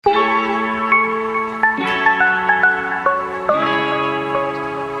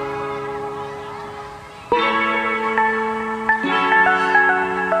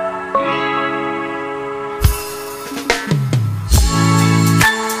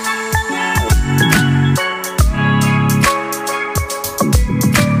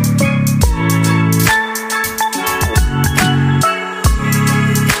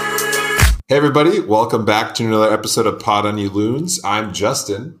everybody, welcome back to another episode of Pod on You Loons. I'm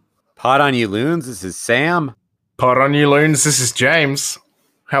Justin. Pod on You Loons, this is Sam. Pod on You Loons, this is James.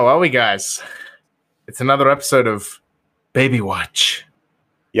 How are we, guys? It's another episode of Baby Watch.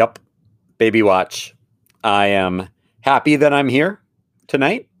 Yep, Baby Watch. I am happy that I'm here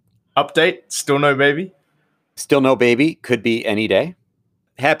tonight. Update, still no baby? Still no baby, could be any day.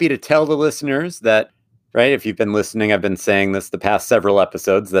 Happy to tell the listeners that, right, if you've been listening, I've been saying this the past several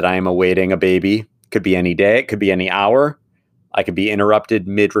episodes, that I am awaiting a baby. Could be any day, it could be any hour. I could be interrupted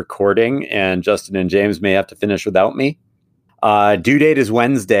mid-recording, and Justin and James may have to finish without me. Due date is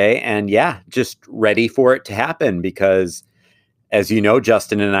Wednesday, and yeah, just ready for it to happen because, as you know,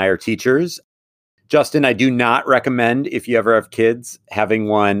 Justin and I are teachers. Justin, I do not recommend, if you ever have kids, having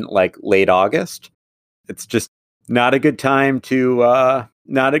one like late August. It's just not a good time to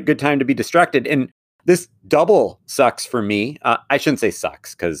be distracted. And this double sucks for me. I shouldn't say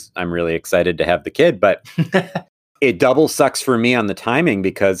sucks because I'm really excited to have the kid, but it double sucks for me on the timing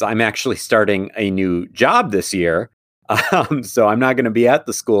because I'm actually starting a new job this year. So I'm not going to be at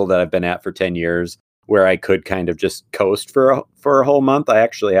the school that I've been at for 10 years where I could kind of just coast for a whole month. I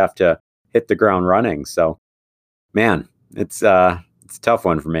actually have to hit the ground running. So, man, it's a tough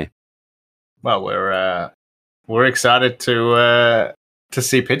one for me. Well, we're excited to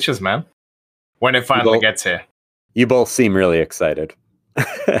see pictures, man. When it finally gets here. You both seem really excited.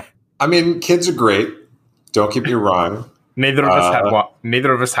 I mean, kids are great. Don't get me wrong. Neither of us have one.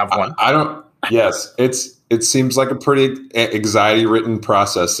 Neither of us have one. I don't. Yes, it seems like a pretty anxiety-ridden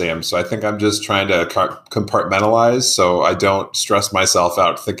process, Sam. So I think I'm just trying to compartmentalize so I don't stress myself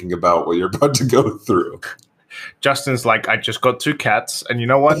out thinking about what you're about to go through. Justin's like, I just got 2 cats, and you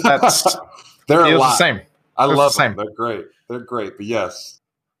know what? That's they're a lot. The same. I love them. They're great. They're great. But yes.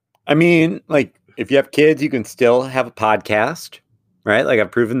 I mean, like, if you have kids, you can still have a podcast, right? Like,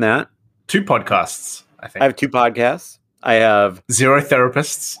 I've proven that. 2 podcasts, I think. I have 2 podcasts. I have 0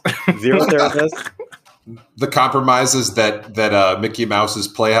 therapists. 0 therapists. The compromise is that Mickey Mouse's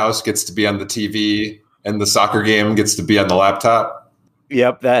Playhouse gets to be on the TV and the soccer game gets to be on the laptop.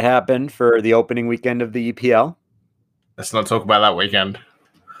 Yep, that happened for the opening weekend of the EPL. Let's not talk about that weekend.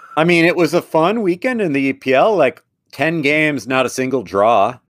 I mean, it was a fun weekend in the EPL, like 10 games, not a single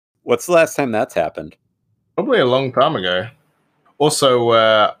draw. What's the last time that's happened? Probably a long time ago. Also,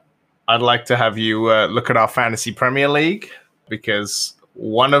 I'd like to have you look at our Fantasy Premier League because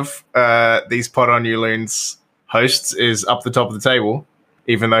one of these Pod on You Loons hosts is up the top of the table,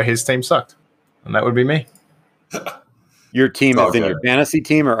 even though his team sucked. And that would be me. Your team is in your fantasy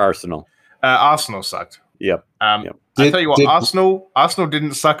team or Arsenal? Arsenal sucked. Yep. I'll tell you what, Arsenal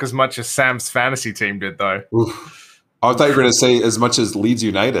didn't suck as much as Sam's fantasy team did, though. Oof. I thought you were going to say as much as Leeds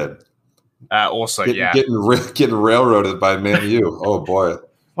United. Also, getting railroaded by Man U. Oh boy,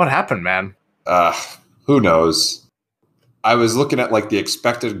 what happened, man? Who knows? I was looking at like the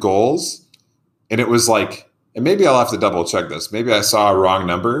expected goals, and it was like, and maybe I'll have to double check this. Maybe I saw a wrong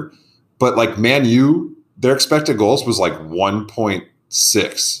number, but like Man U, their expected goals was like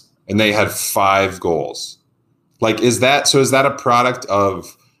 1.6, and they had 5 goals. Like, is that a product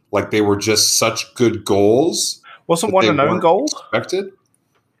of like they were just such good goals? Wasn't one an own goal? Expected?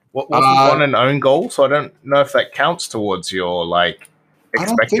 Wasn't one an own goal? So I don't know if that counts towards your like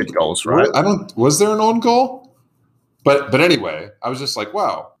expected goals, right? Was there an own goal? But anyway, I was just like,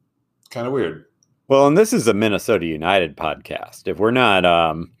 wow, kind of weird. Well, and this is a Minnesota United podcast. If we're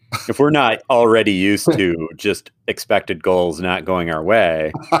not already used to just expected goals not going our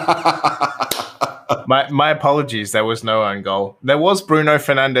way. My apologies. There was no own goal. There was Bruno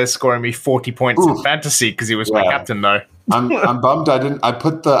Fernandes scoring me 40 points in fantasy because he was my captain, though. I'm bummed I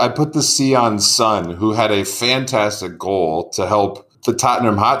put the Sion son, who had a fantastic goal to help the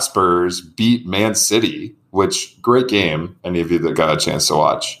Tottenham Hotspurs beat Man City, which great game. Any of you that got a chance to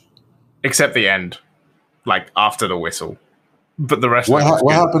watch, except the end, like after the whistle. But the rest. What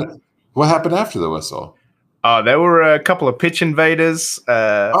happened? What happened after the whistle? There were a couple of pitch invaders.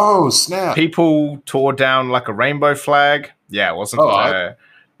 Snap! People tore down like a rainbow flag. Yeah, it wasn't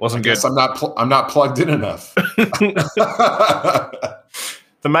good. I'm not plugged in enough.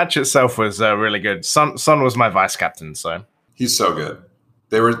 The match itself was really good. Son was my vice captain, so he's so good.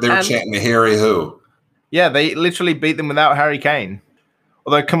 They were chanting Harry who? Yeah, they literally beat them without Harry Kane.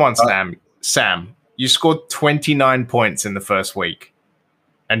 Although, come on, Sam, you scored 29 points in the first week.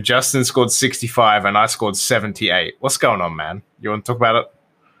 And Justin scored 65 and I scored 78. What's going on, man? You want to talk about it?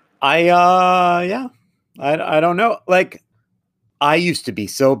 I don't know. Like, I used to be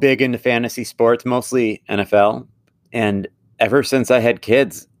so big into fantasy sports, mostly NFL. And ever since I had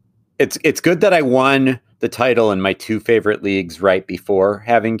kids, it's good that I won the title in my 2 favorite leagues right before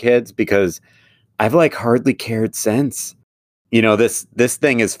having kids because I've like hardly cared since. You know, this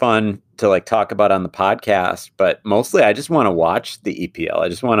thing is fun to like talk about on the podcast, but mostly I just want to watch the EPL. I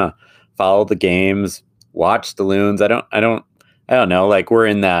just want to follow the games, watch the loons. I don't know. Like we're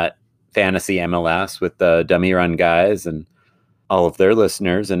in that fantasy MLS with the Dummy Run guys and all of their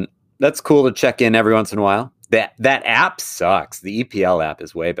listeners, and that's cool to check in every once in a while. That app sucks. The EPL app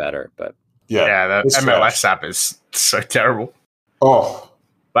is way better, but yeah, the MLS app is so terrible. Oh,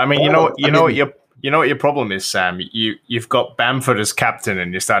 but I mean, you know what your problem is, Sam. You've got Bamford as captain,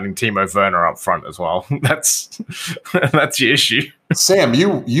 and you're starting Timo Werner up front as well. That's your issue. Sam,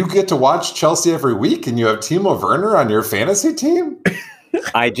 you get to watch Chelsea every week, and you have Timo Werner on your fantasy team.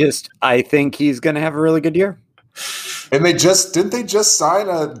 I think he's going to have a really good year. And didn't they just sign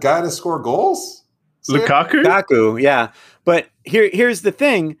a guy to score goals? Lukaku, yeah. But here's the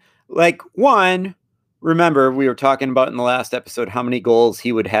thing. Like, one, remember we were talking about in the last episode how many goals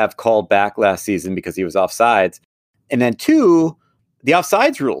he would have called back last season because he was offsides. And then 2, the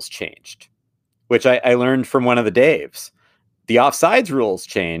offsides rules changed, which I learned from one of the Daves. The offsides rules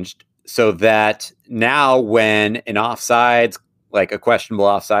changed so that now when an offsides, like a questionable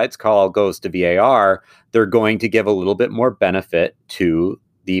offsides call goes to VAR, they're going to give a little bit more benefit to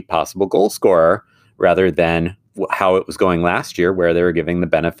the possible goal scorer rather than how it was going last year, where they were giving the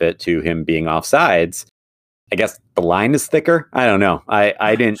benefit to him being offsides. I guess the line is thicker. I don't know.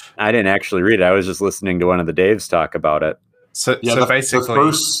 I didn't actually read it. I was just listening to one of the Daves talk about it. So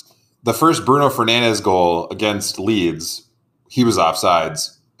basically, the first Bruno Fernandes goal against Leeds, he was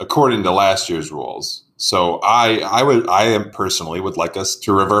offsides according to last year's rules. So I personally would like us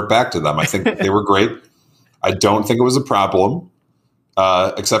to revert back to them. I think they were great. I don't think it was a problem,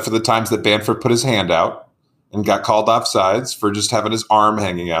 except for the times that Bamford put his hand out and got called offsides for just having his arm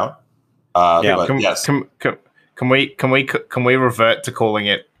hanging out. Yes. Can we revert to calling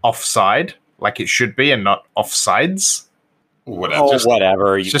it offside like it should be and not offsides? Whatever. Oh,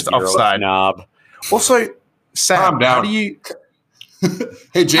 whatever. Just offside. Snob. Also, Sam, how do you?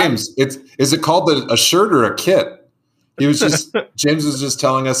 Hey James, is it called a shirt or a kit? James was just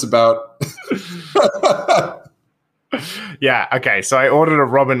telling us about. Yeah. Okay. So I ordered a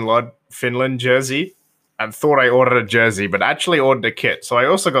Robin Lod Finland jersey. And thought I ordered a jersey, but actually ordered a kit. So I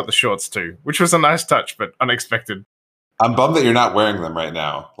also got the shorts too, which was a nice touch, but unexpected. I'm bummed that you're not wearing them right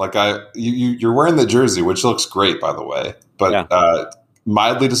now. Like you're wearing the jersey, which looks great, by the way. But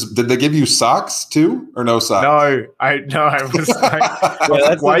mildly, did they give you socks too, or no socks? No, I was like,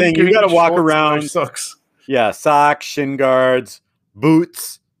 that's the thing. You got to walk around. Socks. Yeah, socks, shin guards,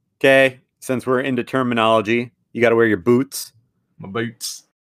 boots. Okay, since we're into terminology, you got to wear your boots. My boots.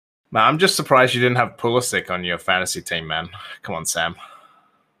 Man, I'm just surprised you didn't have Pulisic on your fantasy team, man. Come on, Sam.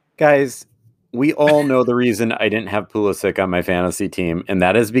 Guys, we all know the reason I didn't have Pulisic on my fantasy team, and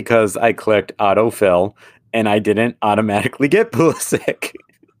that is because I clicked autofill, and I didn't automatically get Pulisic.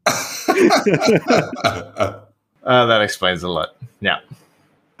 That explains a lot. Yeah.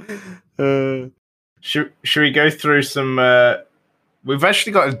 Should we go through some... we've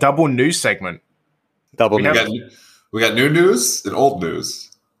actually got a double news segment. We got new news and old news.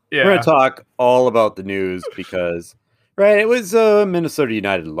 Yeah. We're going to talk all about the news because, right, it was a Minnesota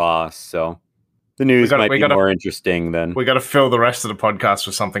United loss, so the news might be more interesting than... We got to fill the rest of the podcast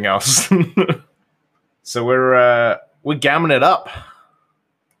with something else. So we're gamming it up.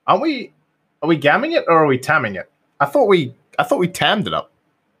 Aren't we? Are we gamming it or are we tamming it? I thought we tammed it up.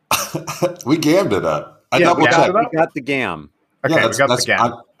 We gammed it up. We got the gam. Okay, we got the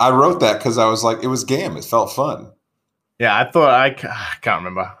gam. I wrote that because I was like, it was gam. It felt fun. Yeah, I thought I can't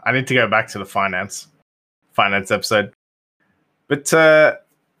remember. I need to go back to the finance episode. But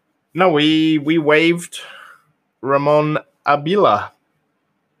no, we waived Ramon Abila,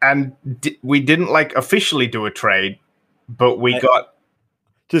 and we didn't like officially do a trade, but we got.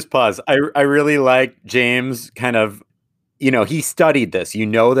 Just pause. I really like James kind of. You know, he studied this. You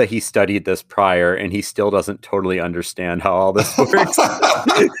know that he studied this prior, and he still doesn't totally understand how all this works.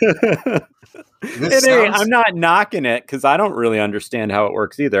 I'm not knocking it because I don't really understand how it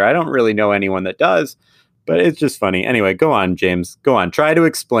works either. I don't really know anyone that does, but it's just funny. Anyway, go on, James. Go on. Try to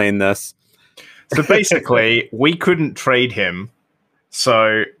explain this. So basically, we couldn't trade him.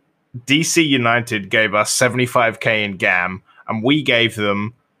 So DC United gave us $75K in GAM, and we gave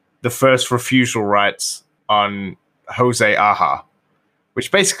them the first refusal rights on Jose Aja,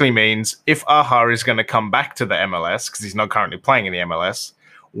 which basically means if Aja is going to come back to the MLS, because he's not currently playing in the MLS,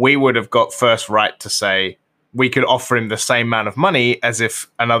 we would have got first right to say we could offer him the same amount of money as if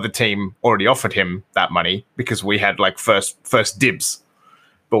another team already offered him that money because we had like first dibs.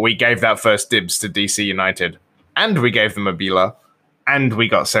 but we gave that first dibs to DC United, and we gave them Abila, and we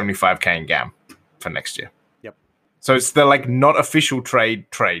got 75k in GAM for next year. Yep. So it's the like not official trade.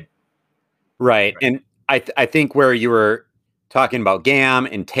 Right. And I think where you were talking about GAM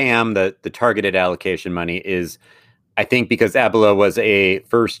and TAM, the targeted allocation money is, I think because Abila was a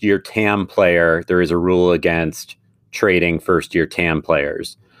first-year TAM player, there is a rule against trading first-year TAM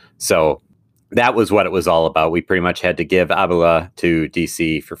players. So that was what it was all about. We pretty much had to give Abila to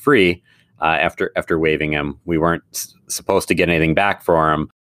DC for free after waiving him. We weren't supposed to get anything back for him,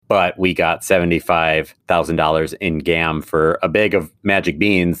 but we got $75,000 in GAM for a bag of magic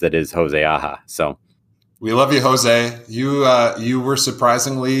beans that is Jose Aja. So we love you, Jose. You were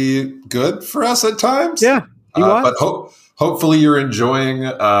surprisingly good for us at times. Yeah, he was. But hopefully you're enjoying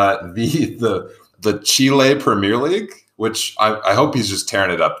the Chile Premier League, which I hope he's just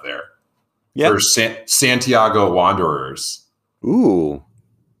tearing it up there. Yep. For Santiago Wanderers. Ooh.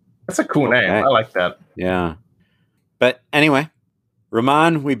 That's a cool name. I like that. Yeah. But anyway,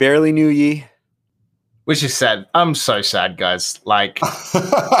 Ramon, we barely knew ye. Which is sad. I'm so sad, guys. Like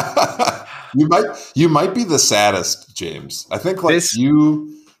you might be the saddest, James. I think like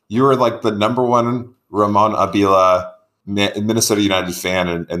you were like the number one Ramon Abila Minnesota United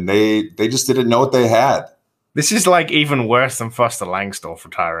fan, and they just didn't know what they had. This is like even worse than Foster Langsdorff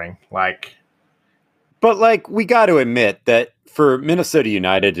retiring. But like we got to admit that for Minnesota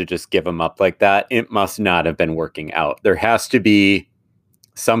United to just give him up like that, it must not have been working out. There has to be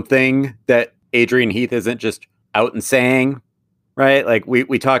something that Adrian Heath isn't just out and saying, right? Like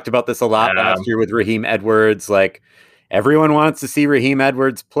we talked about this a lot last year with Raheem Edwards. Like everyone wants to see Raheem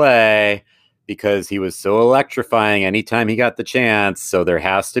Edwards play because he was so electrifying anytime he got the chance. So there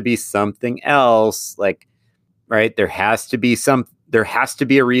has to be something else. Like, right? There has to be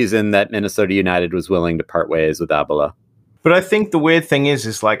a reason that Minnesota United was willing to part ways with Abila. But I think the weird thing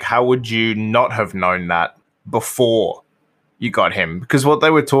is like, how would you not have known that before you got him? Because what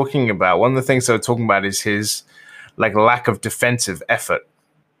they were talking about, one of the things they were talking about is his like lack of defensive effort,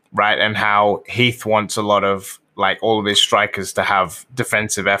 right? And how Heath wants a lot of like all of his strikers to have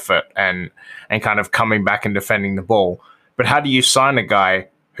defensive effort and kind of coming back and defending the ball. But how do you sign a guy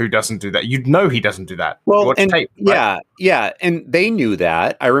who doesn't do that? You'd know he doesn't do that. Well, and tape, right? yeah. And they knew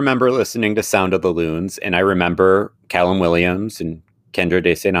that. I remember listening to Sound of the Loons, and I remember Callum Williams and Kendra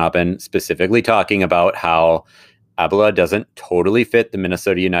De St. Aubin specifically talking about how Abila doesn't totally fit the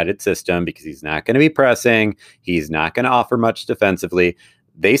Minnesota United system because he's not going to be pressing. He's not going to offer much defensively.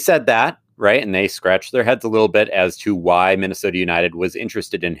 They said that, right? And they scratched their heads a little bit as to why Minnesota United was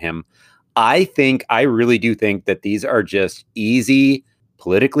interested in him. I really do think that these are just easy,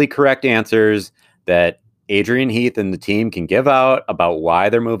 politically correct answers that Adrian Heath and the team can give out about why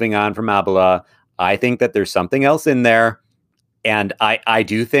they're moving on from Abila. I think that there's something else in there. And I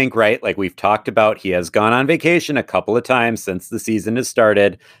do think, right, like we've talked about, he has gone on vacation a couple of times since the season has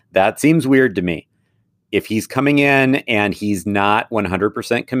started. That seems weird to me. If he's coming in and he's not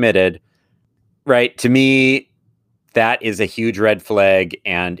 100% committed, right, to me, that is a huge red flag,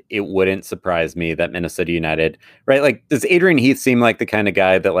 and it wouldn't surprise me that Minnesota United, right? Like, does Adrian Heath seem like the kind of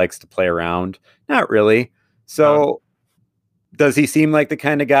guy that likes to play around? Not really. So does he seem like the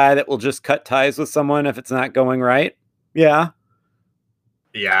kind of guy that will just cut ties with someone if it's not going right? Yeah.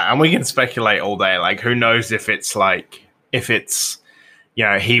 Yeah, and we can speculate all day. Like, who knows if it's, you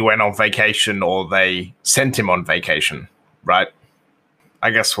know, he went on vacation or they sent him on vacation, right? I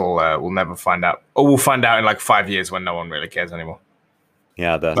guess we'll never find out. Or we'll find out in like 5 years when no one really cares anymore.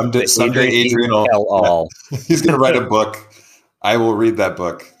 Yeah, someday Adrian will tell all. He's going to write a book. I will read that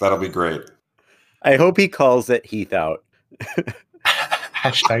book. That'll be great. I hope he calls it Heath Out.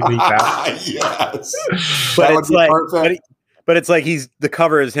 Hashtag Heath Out. Yes. But it's like the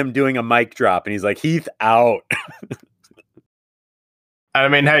cover is him doing a mic drop, and he's like, Heath Out. I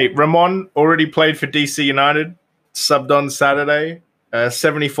mean, hey, Ramon already played for DC United, subbed on Saturday.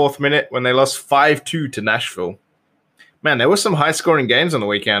 74th minute when they lost 5-2 to Nashville. Man, there were some high-scoring games on the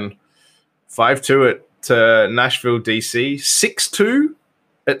weekend. 5-2 at Nashville, DC. 6-2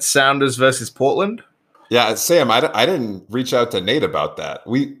 at Sounders versus Portland. Yeah, Sam, I didn't reach out to Nate about that.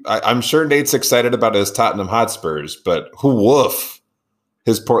 I'm sure Nate's excited about his Tottenham Hotspurs, but woof,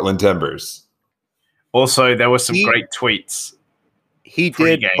 his Portland Timbers. Also, there were some great tweets. He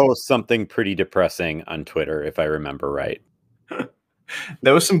did post something pretty depressing on Twitter, if I remember right.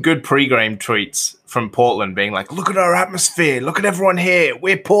 There was some good pre-game tweets from Portland being like, look at our atmosphere. Look at everyone here.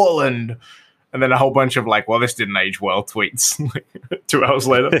 We're Portland. And then a whole bunch of like, well, this didn't age well tweets 2 hours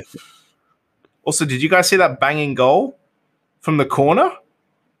later. Also, did you guys see that banging goal from the corner?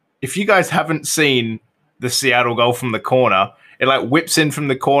 If you guys haven't seen the Seattle goal from the corner. It like whips in from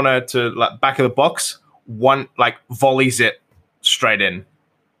the corner to like back of the box. One like volleys it straight in.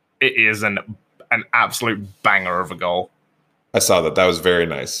 It is an absolute banger of a goal. I saw that. That was very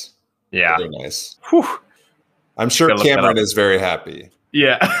nice. Yeah. Very nice. Whew. I'm sure Cameron is very happy.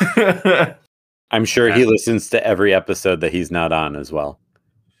 Yeah. I'm sure he listens to every episode that he's not on as well.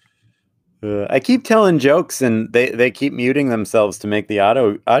 I keep telling jokes and they keep muting themselves to make the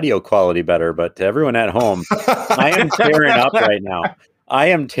audio quality better. But to everyone at home, I am tearing up right now. I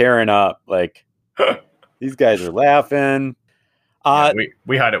am tearing up. Like, these guys are laughing.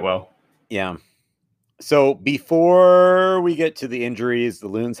 We hide it well. Yeah. So before we get to the injuries, the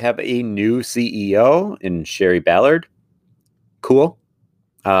Loons have a new CEO in Sherry Ballard. Cool.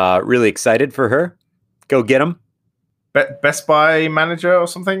 Really excited for her. Go get them. Best Buy manager or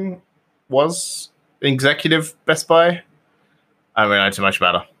something was executive Best Buy. I don't really know too much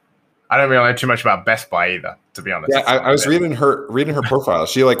about her. I don't really know too much about Best Buy either, to be honest. Yeah, I was reading her profile.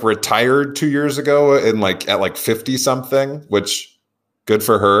 She like retired 2 years ago and like at like 50 something, which good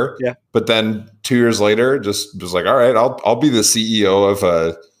for her. Yeah. But then 2 years later, just was like, all right, I'll be the CEO of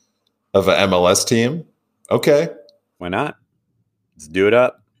a MLS team. Okay. Why not? Let's do it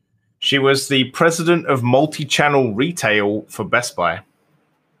up. She was the president of multi-channel retail for Best Buy,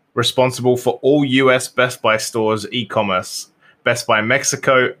 responsible for all US Best Buy stores, e-commerce, Best Buy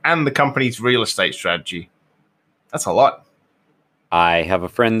Mexico, and the company's real estate strategy. That's a lot. I have a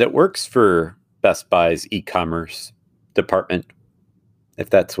friend that works for Best Buy's e-commerce department, if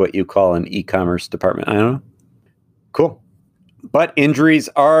that's what you call an e-commerce department. I don't know. Cool. But injuries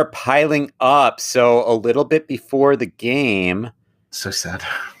are piling up. So a little bit before the game. So sad.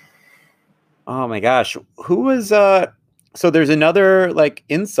 Oh my gosh. Who was so there's another like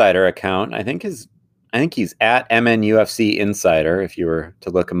insider account. I think he's at MNUFC Insider if you were to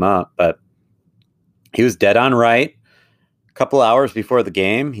look him up, but he was dead on right. A couple hours before the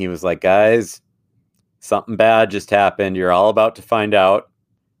game, he was like, guys, something bad just happened. You're all about to find out.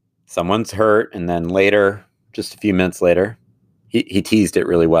 Someone's hurt. And then later, just a few minutes later, he teased it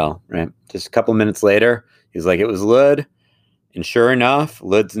really well, right? Just a couple minutes later, he was like, it was Lud. And sure enough,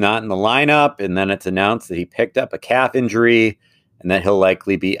 Lud's not in the lineup. And then it's announced that he picked up a calf injury and that he'll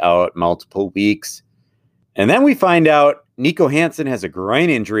likely be out multiple weeks. And then we find out Nico Hansen has a groin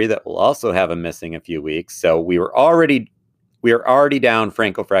injury that will also have him missing a few weeks. So we are already down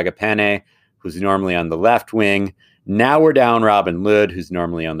Franco Fragapane, who's normally on the left wing. Now we're down Robin Lod, who's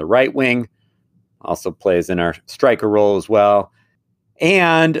normally on the right wing. Also plays in our striker role as well.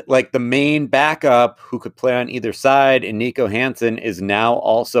 And like the main backup who could play on either side, and Nico Hansen is now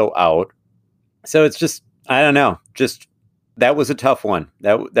also out. So it's just, I don't know, just that was a tough one.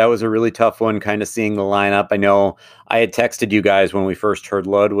 That was a really tough one, kind of seeing the lineup. I know I had texted you guys when we first heard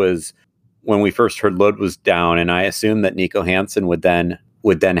Lod was down, and I assumed that Nico Hansen would then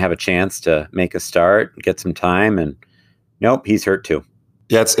have a chance to make a start, get some time, and nope, he's hurt too.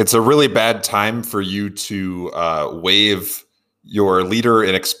 Yeah, it's a really bad time for you to waive your leader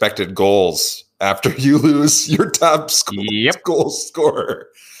in expected goals after you lose your top goal scorer.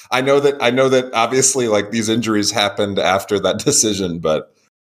 I know that obviously like these injuries happened after that decision, but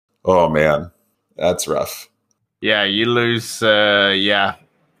oh man, that's rough. Yeah, you lose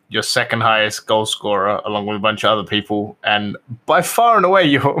your second highest goal scorer along with a bunch of other people, and by far and away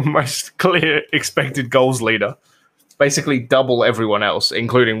your most clear expected goals leader. Basically double everyone else,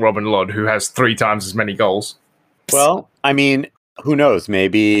 including Robin Lod, who has 3 times as many goals. Well, I mean, who knows?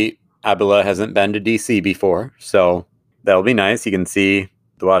 Maybe Abila hasn't been to DC before, so that'll be nice. You can see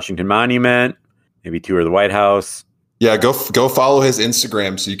the Washington Monument, maybe tour the White House. Yeah, go follow his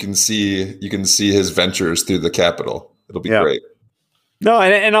Instagram so you can see his ventures through the Capitol. It'll be great. No,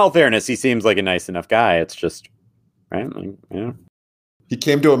 and in all fairness, he seems like a nice enough guy. It's just right, like, yeah. He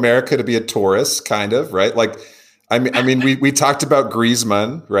came to America to be a tourist, kind of, right? Like, I mean, we talked about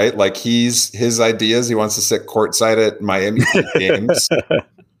Griezmann, right? Like his ideas. He wants to sit courtside at Miami games.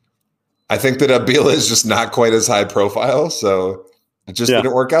 I think that Abila is just not quite as high profile, so it just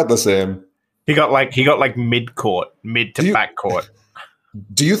didn't work out the same. He got like mid to back court.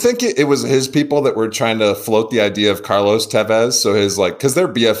 Do you think it was his people that were trying to float the idea of Carlos Tevez? So his like, because they're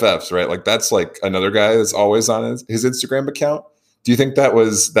BFFs, right? Like that's like another guy that's always on his Instagram account. Do you think that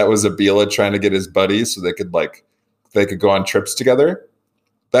was Abila trying to get his buddies so they could go on trips together?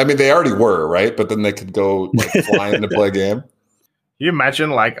 I mean, they already were, right? But then they could go like flying to play a game. You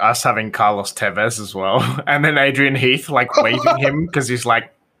imagine like us having Carlos Tevez as well, and then Adrian Heath like waving him because he's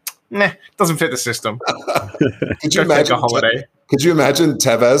like, nah, doesn't fit the system. Could you imagine a holiday? Could you imagine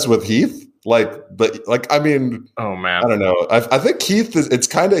Tevez with Heath? But I mean, Oh man, I don't know. I think Heath it's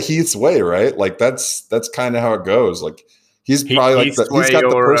kind of Heath's way, right? Like that's kind of how it goes. Like he's probably like he's got the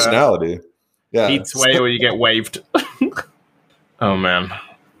personality. Yeah, Heath's way, or you get waved. Oh man.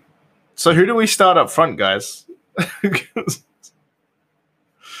 So who do we start up front, guys?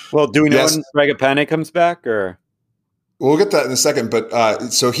 Well, do we know when Fragapane comes back, or we'll get that in a second?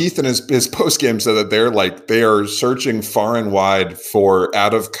 But so Heath in his post game said that they are searching far and wide for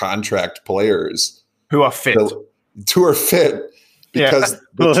out of contract players who are fit. Who are fit because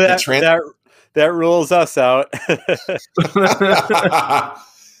that rules us out.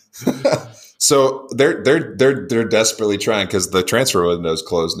 So they're desperately trying because the transfer window is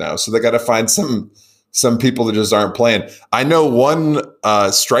closed now. So they got to find some people that just aren't playing. I know one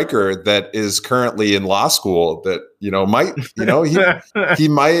striker that is currently in law school that might he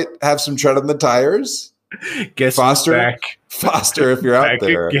might have some tread on the tires. Guess Foster, if you're out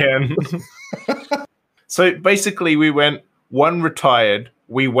there again. So basically, we went one retired,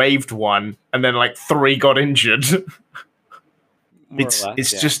 we waived one, and then like 3 got injured.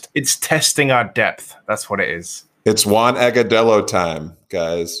 It's testing our depth. That's what it is. It's Juan Agadello time,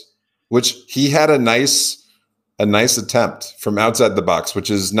 guys. Which he had a nice attempt from outside the box, which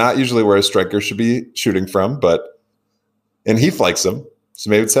is not usually where a striker should be shooting from, and Heath likes him, so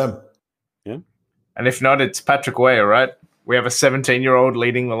maybe it's him. Yeah. And if not, it's Patrick Weah, right? We have a 17-year-old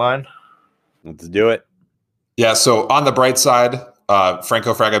leading the line. Let's do it. Yeah. So on the bright side,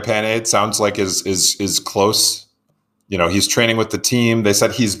 Franco Fragapane, it sounds like is close. He's training with the team. They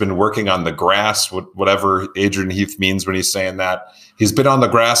said he's been working on the grass, whatever Adrian Heath means when he's saying that. He's been on the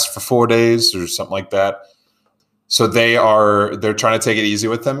grass for 4 days or something like that. So they're trying to take it easy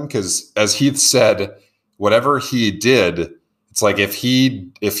with him because, as Heath said, whatever he did, it's like if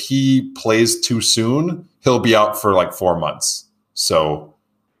he plays too soon, he'll be out for like 4 months. So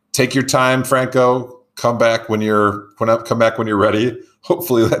take your time, Franco. Come back when you're ready.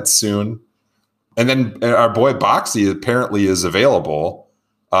 Hopefully that's soon. And then our boy Boxy apparently is available,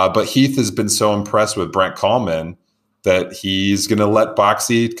 but Heath has been so impressed with Brent Kallman that he's going to let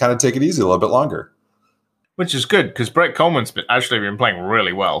Boxy kind of take it easy a little bit longer. Which is good because Brett Coleman's actually been playing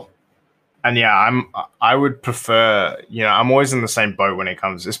really well. And yeah, I would prefer, I'm always in the same boat when it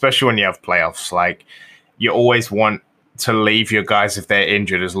comes, especially when you have playoffs. Like, you always want to leave your guys if they're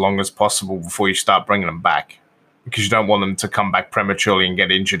injured as long as possible before you start bringing them back, because you don't want them to come back prematurely and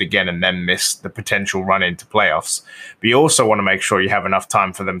get injured again and then miss the potential run into playoffs. But you also want to make sure you have enough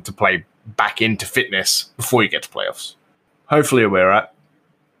time for them to play back into fitness before you get to playoffs. Hopefully we're right.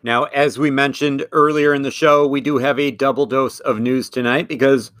 Now, as we mentioned earlier in the show, we do have a double dose of news tonight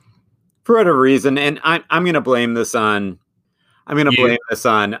because, for whatever reason, and I'm going to blame this on, I'm going to blame this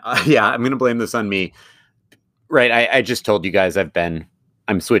on me. Right. I just told you guys I'm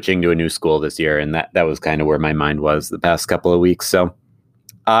switching to a new school this year, and that was kind of where my mind was the past couple of weeks. So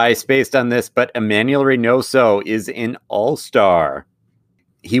I spaced on this, but Emmanuel Reynoso is an all-star.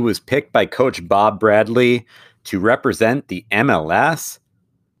 He was picked by Coach Bob Bradley to represent the MLS.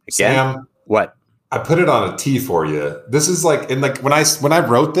 Again, Sam, what? I put it on a T for you. This is like, and like when I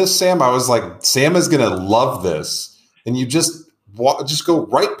wrote this, Sam, I was like, Sam is gonna love this, and you just go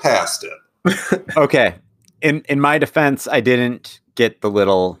right past it. Okay. In my defense, I didn't get the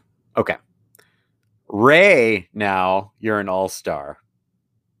little. Okay, Ray. Now you're an all-star.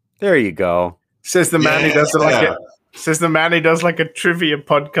 There you go. Says the man who does it says the man who does like a trivia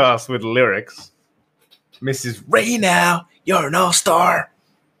podcast with lyrics. Mrs. Ray, now you're an all-star.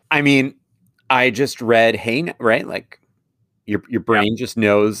 I mean, I just read, hey, right? Like your brain just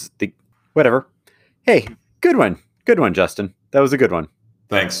knows the whatever. Hey, good one, Justin. That was a good one.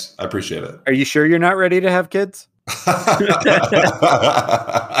 Thanks, I appreciate it. Are you sure you're not ready to have kids? I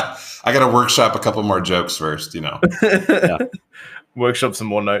got to workshop a couple more jokes first, Yeah. Workshop some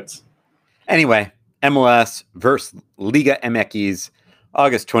more notes. Anyway, MLS versus Liga MX,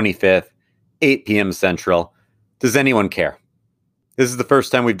 August 25th, 8 p.m. Central. Does anyone care? This is the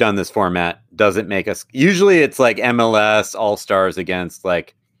first time we've done this format. Doesn't make us. Usually it's like MLS All-Stars against,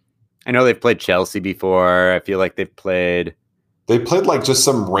 like, I know they've played Chelsea before. I feel like they've played like just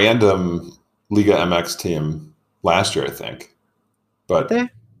some random Liga MX team last year, I think. But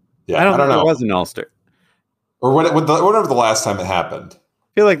yeah, I don't know. It was an All-Star. Or whatever the last time it happened.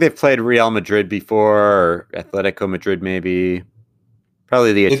 I feel like they've played Real Madrid before, or Atletico Madrid maybe.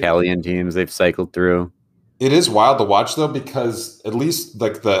 Probably the Italian teams they've cycled through. It is wild to watch, though, because at least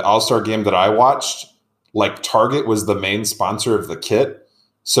like the All-Star game that I watched, like Target was the main sponsor of the kit.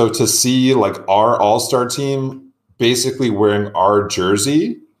 So to see like our All-Star team basically wearing our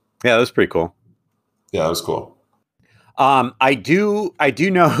jersey. Yeah, that was pretty cool. Yeah, that was cool. I do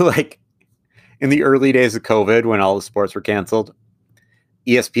know, like, in the early days of COVID when all the sports were canceled,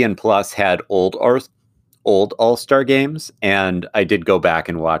 ESPN Plus had old All-Star games, and I did go back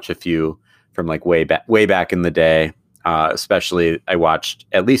and watch a few from like way back in the day. Especially, I watched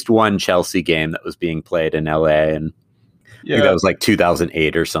at least one Chelsea game that was being played in LA, and I think that was like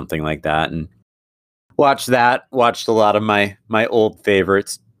 2008 or something like that. And watched that. Watched a lot of my old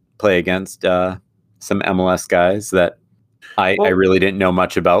favorites play against some MLS guys that I really didn't know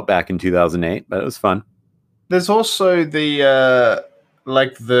much about back in 2008, but it was fun. There's also the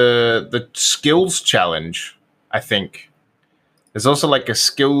the skills challenge, I think. There's also like a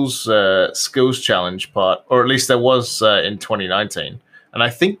skills challenge part, or at least there was in 2019. And I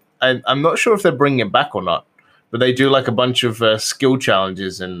think I'm not sure if they're bringing it back or not, but they do like a bunch of skill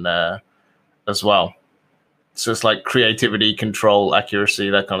challenges in as well. So it's like creativity, control, accuracy,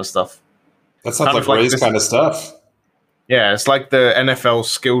 that kind of stuff. That sounds like Ray's kind of stuff. Yeah, it's like the NFL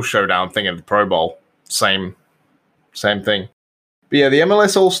skill showdown thing at the Pro Bowl. Same thing. But yeah, the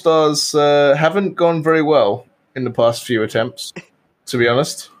MLS All-Stars haven't gone very well in the past few attempts, to be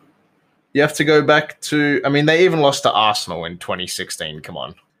honest. You have to go back to... I mean, they even lost to Arsenal in 2016. Come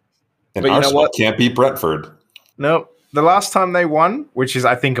on. And but Arsenal can't beat Brentford. No. The last time they won, which is,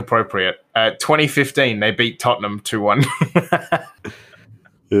 I think, appropriate, 2015, they beat Tottenham 2-1.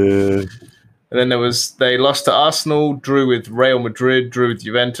 And then they lost to Arsenal, drew with Real Madrid, drew with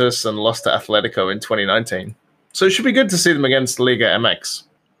Juventus, and lost to Atletico in 2019. So it should be good to see them against Liga MX.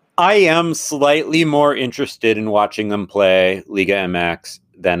 I am slightly more interested in watching them play Liga MX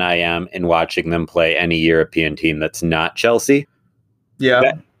than I am in watching them play any European team that's not Chelsea.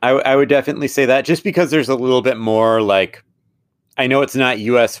 Yeah. I would definitely say that, just because there's a little bit more like, I know it's not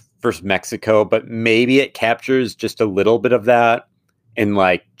US versus Mexico, but maybe it captures just a little bit of that, and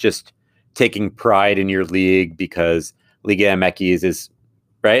like just taking pride in your league, because Liga MX is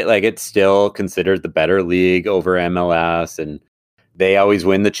right. Like, it's still considered the better league over MLS, and they always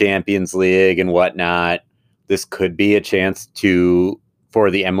win the Champions League and whatnot. This could be a chance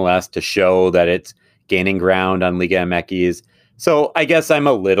for the MLS to show that it's gaining ground on Liga MX. So I guess I'm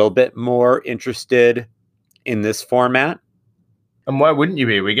a little bit more interested in this format. And why wouldn't you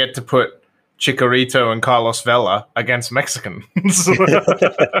be? We get to put Chicharito and Carlos Vela against Mexicans.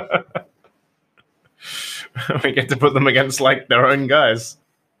 We get to put them against like their own guys.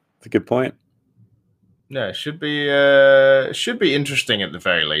 That's a good point. Yeah, it should be interesting at the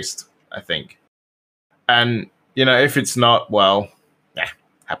very least, I think. And if it's not, well,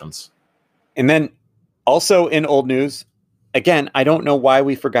 happens. And then also in old news, again, I don't know why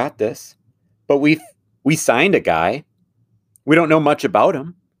we forgot this, but we signed a guy. We don't know much about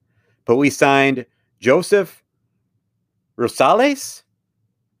him, but we signed Joseph Rosales.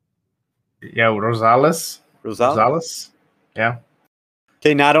 Yeah, Rosales. Yeah.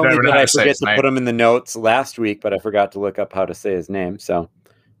 Okay, not only did I forget to put him in the notes last week, but I forgot to look up how to say his name. So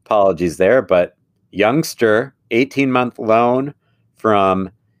apologies there. But youngster, 18-month loan from...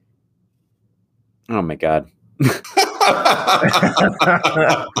 Oh, my God.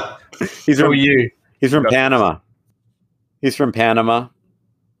 He's from Panama. He's from Panama.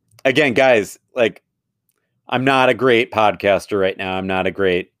 Again, guys, like, I'm not a great podcaster right now.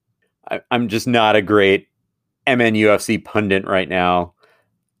 I'm just not a great MNUFC pundit right now.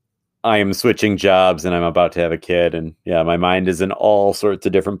 I am switching jobs and I'm about to have a kid, and yeah, my mind is in all sorts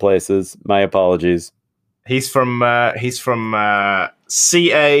of different places. My apologies. He's from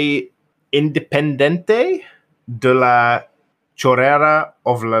CA Independiente de la Chorrera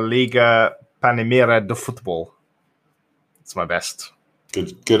of la Liga Panamera de Football. It's my best.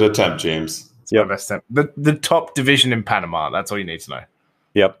 Good attempt, James. It's my best attempt. The top division in Panama. That's all you need to know.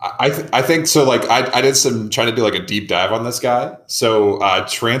 Yep. I think so. Like I did trying to do like a deep dive on this guy. So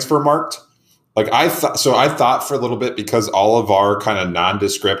Transfermarkt, like I thought for a little bit, because all of our kind of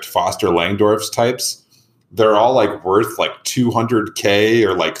nondescript Foster Langdorf's types, they're all like worth like 200K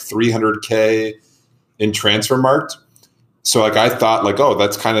or like 300K in Transfermarkt. So like I thought like, oh,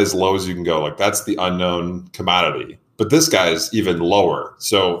 that's kind of as low as you can go. Like that's the unknown commodity. But this guy's even lower.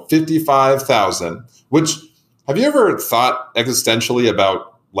 So 55,000, which, have you ever thought existentially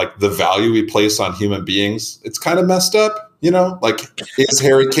about like the value we place on human beings? It's kind of messed up, like is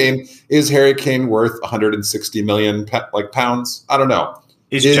Harry Kane worth 160 million pounds? I don't know.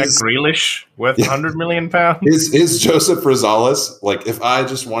 Is Jack Grealish worth 100 million pounds? Is Joseph Rosales, like, if I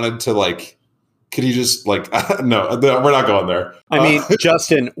just wanted to, like, could you just like no, we're not going there. I mean,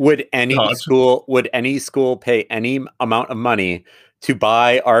 Justin, would any school pay any amount of money to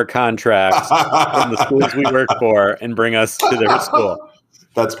buy our contracts from the schools we work for and bring us to their school?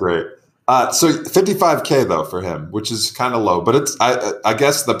 That's great. So 55K though for him, which is kind of low, but it's I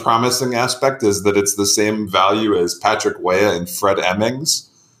guess the promising aspect is that it's the same value as Patrick Weah and Fred Emmings.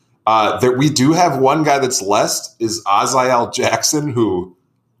 That we do have one guy that's less is Azael Jackson, who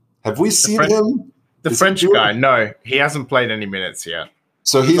have we seen him? The French guy? No, he hasn't played any minutes yet.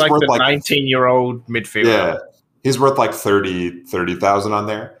 So he's like worth the like 19-year-old midfielder. Yeah, he's worth like 30,000 on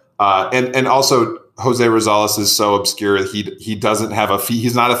there. And also Jose Rosales is so obscure he doesn't have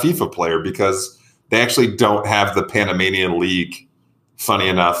he's not a FIFA player because they actually don't have the Panamanian League, funny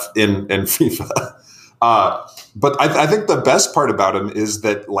enough, in FIFA. But I think the best part about him is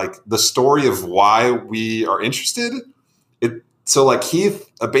that like the story of why we are interested. So like Heath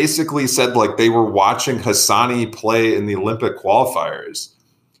basically said like they were watching Hassani play in the Olympic qualifiers,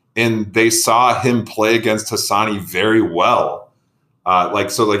 and they saw him play against Hassani very well.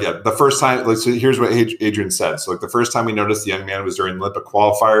 The first time, so here's what Adrian said. So like the first time we noticed the young man was during Olympic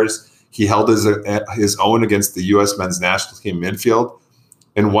qualifiers. He held his own against the U.S. men's national team midfield,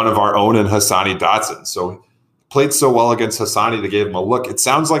 and one of our own in Hassani Dotson. So played so well against Hassani, they gave him a look. It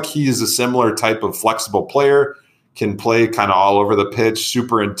sounds like he's a similar type of flexible player, can play kind of all over the pitch,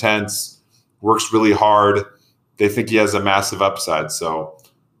 super intense, works really hard. They think he has a massive upside. So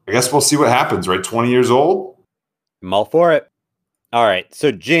I guess we'll see what happens, right? 20 years old. I'm all for it. All right.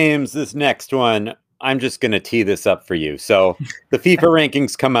 So, James, this next one, I'm just going to tee this up for you. So the FIFA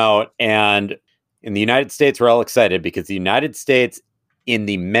rankings come out, and in the United States, we're all excited because the United States, in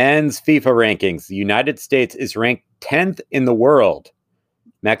the men's FIFA rankings, the United States is ranked 10th in the world.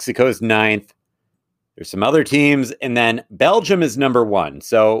 Mexico's 9th. There's some other teams, and then Belgium is number 1.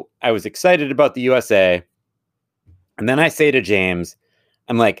 So I was excited about the USA. And then I say to James,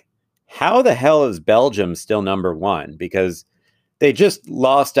 I'm like, how the hell is Belgium still number 1? Because they just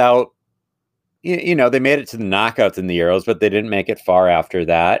lost out. You know, they made it to the knockouts in the Euros, but they didn't make it far after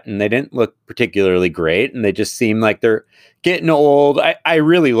that. And they didn't look particularly great. And they just seem like they're getting old. I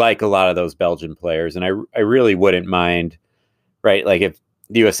really like a lot of those Belgian players. And I really wouldn't mind, right? Like if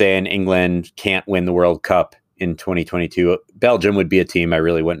the USA and England can't win the World Cup in 2022, Belgium would be a team I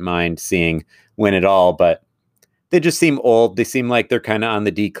really wouldn't mind seeing win it all. But they just seem old. They seem like they're kind of on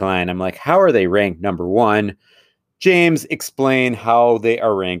the decline. I'm like, how are they ranked number 1? James, explain how they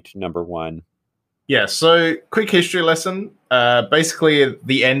are ranked number 1. Yeah, so quick history lesson. Basically, at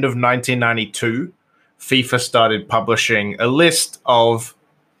the end of 1992, FIFA started publishing a list of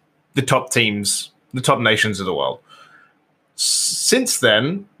the top teams, the top nations of the world. Since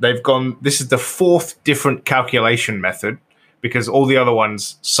then, they've gone, this is the 4th different calculation method because all the other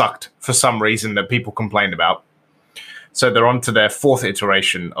ones sucked for some reason that people complained about. So they're on to their 4th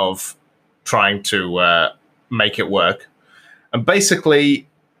iteration of trying to make it work. And basically,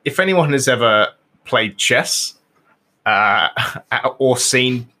 if anyone has ever played chess or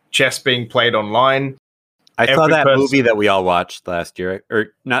seen chess being played online. I saw that movie that we all watched last year, or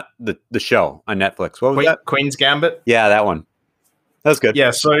not the show on Netflix. What was that? Queen's Gambit? Yeah, that one. That was good.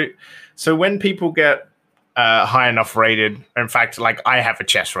 Yeah, so when people get high enough rated, in fact, like I have a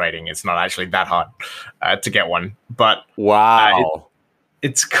chess rating. It's not actually that hard to get one. But wow.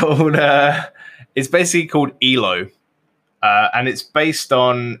 It's called, it's basically called ELO. And it's based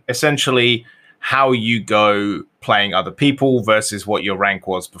on essentially how you go playing other people versus what your rank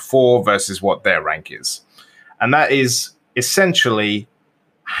was before versus what their rank is. And that is essentially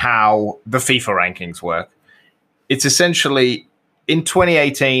how the FIFA rankings work. It's essentially, in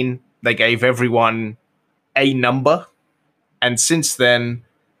 2018, they gave everyone a number. And since then,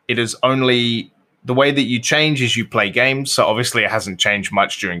 it is only, the way that you change is you play games. So obviously it hasn't changed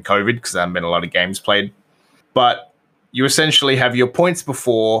much during COVID because there haven't been a lot of games played. But you essentially have your points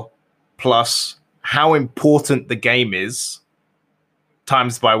before plus how important the game is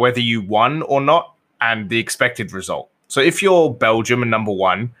times by whether you won or not and the expected result. So if you're Belgium and number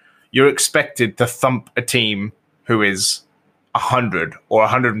 1, you're expected to thump a team who is 100 or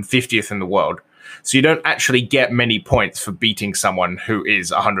 150th in the world. So you don't actually get many points for beating someone who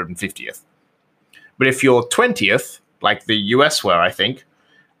is 150th. But if you're 20th, like the US were, I think,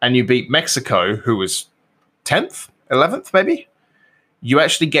 and you beat Mexico, who was 10th, 11th maybe, you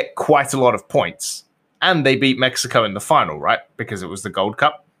actually get quite a lot of points. And they beat Mexico in the final, right? Because it was the Gold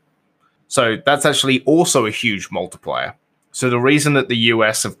Cup. So that's actually also a huge multiplier. So the reason that the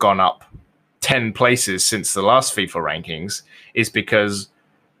US have gone up 10 places since the last FIFA rankings is because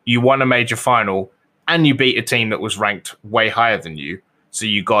you won a major final and you beat a team that was ranked way higher than you. So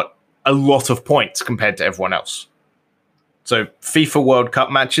you got a lot of points compared to everyone else. So FIFA World Cup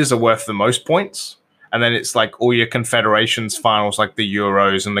matches are worth the most points. And then it's like all your confederations finals, like the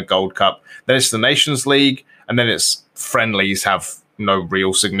Euros and the Gold Cup. Then it's the Nations League. And then it's friendlies have no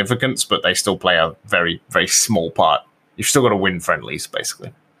real significance, but they still play a very, very small part. You've still got to win friendlies,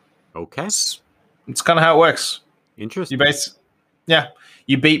 basically. Okay. It's kind of how it works. Interesting.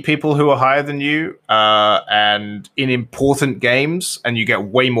 You beat people who are higher than you, and in important games, and you get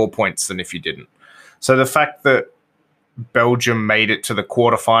way more points than if you didn't. So the fact that Belgium made it to the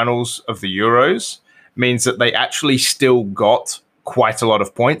quarterfinals of the Euros means that they actually still got quite a lot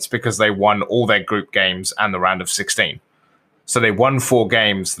of points because they won all their group games and the round of 16. So they won 4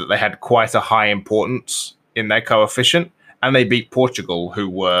 games that they had quite a high importance in their coefficient, and they beat Portugal, who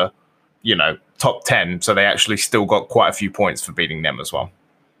were, top 10. So they actually still got quite a few points for beating them as well.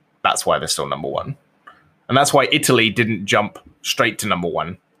 That's why they're still number 1. And that's why Italy didn't jump straight to number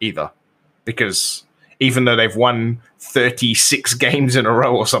 1 either, because even though they've won 36 games in a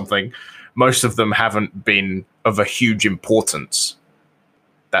row or something, most of them haven't been of a huge importance.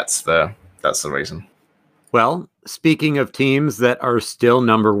 That's the reason. Well, speaking of teams that are still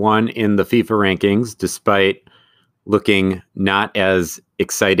number 1 in the FIFA rankings, despite looking not as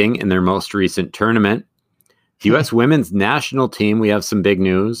exciting in their most recent tournament, the U.S. women's national team, we have some big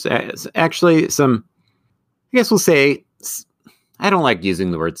news. Actually, I guess we'll say, I don't like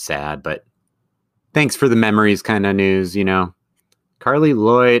using the word sad, but thanks for the memories kind of news, Carly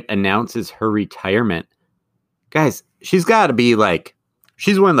Lloyd announces her retirement. Guys, she's got to be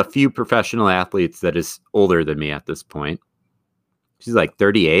she's one of the few professional athletes that is older than me at this point. She's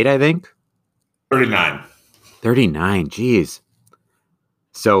 38, I think. 39. 39, geez.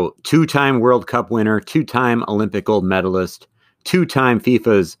 So 2-time World Cup winner, 2-time Olympic gold medalist, 2-time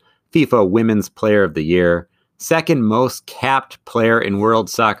FIFA Women's Player of the Year, 2nd most capped player in world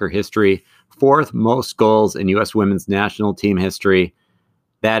soccer history, 4th most goals in U.S. women's national team history.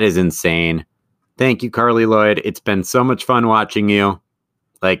 That is insane. Thank you, Carly Lloyd. It's been so much fun watching you.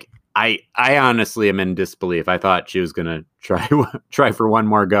 I honestly am in disbelief. I thought she was going to try for one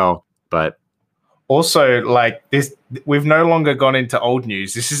more go, but also, this, we've no longer gone into old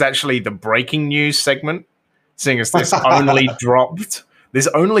news. This is actually the breaking news segment, seeing as this only dropped. This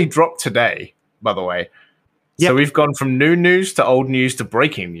only dropped today, by the way. Yep. So we've gone from new news to old news to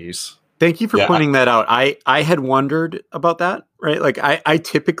breaking news. Thank you for pointing that out. I had wondered about that, right? I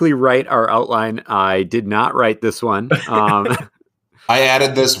typically write our outline. I did not write this one. I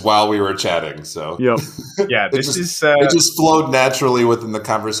added this while we were chatting, so yep. Yeah, it just flowed naturally within the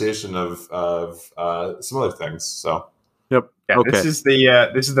conversation of some other things. So yep. Yeah, okay. This is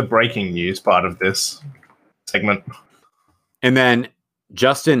the breaking news part of this segment. And then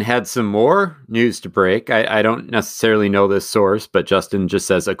Justin had some more news to break. I don't necessarily know this source, but Justin just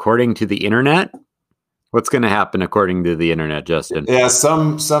says, according to the internet. What's going to happen according to the internet, Justin? Yeah,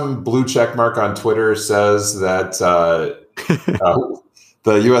 some blue check mark on Twitter says that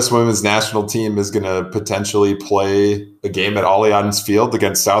the U.S. women's national team is going to potentially play a game at Allianz Field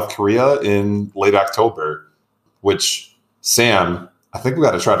against South Korea in late October, which, Sam, I think we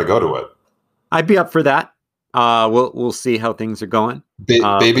got to try to go to it. I'd be up for that. We'll see how things are going.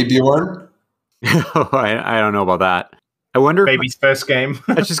 Baby Bjorn? I don't know about that. I wonder. Baby's first game.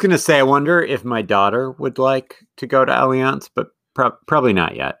 I was just going to say, I wonder if my daughter would like to go to Allianz, but probably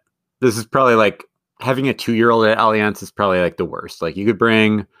not yet. This is probably having a 2-year-old at Allianz is probably the worst. You could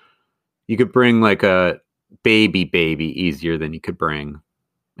bring a baby easier than you could bring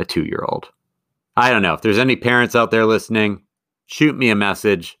a 2-year-old. I don't know. If there's any parents out there listening, shoot me a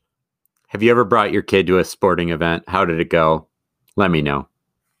message. Have you ever brought your kid to a sporting event? How did it go? Let me know.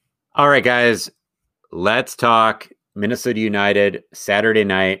 All right, guys, let's talk Minnesota United. Saturday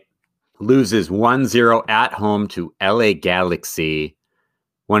night loses 1-0 at home to LA Galaxy.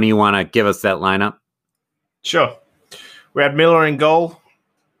 When do you want to give us that lineup? Sure. We had Miller in goal.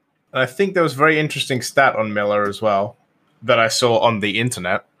 And I think there was a very interesting stat on Miller as well that I saw on the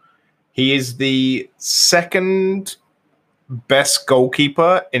internet. He is the 2nd best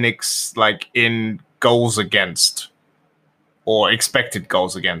goalkeeper in goals against or expected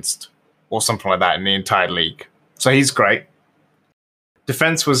goals against or something like that in the entire league. So he's great.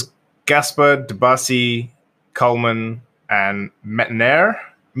 Defense was Gasper, Debasi, Coleman, and Metner.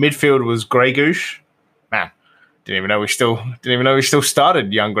 Midfield was Gregush. Man, didn't even know we still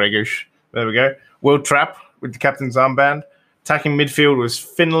started young Gregush. There we go. Will Trapp with the captain's armband. Attacking midfield was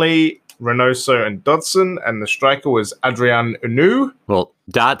Finley, Reynoso, and Dodson, and the striker was Adrian Unu. Well,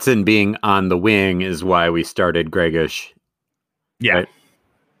 Dotson being on the wing is why we started Gregush. Yeah, right?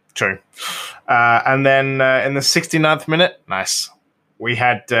 True. And then in the 69th minute, nice, we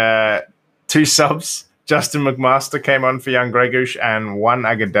had 2 subs. Justin McMaster came on for young Gregush, and Juan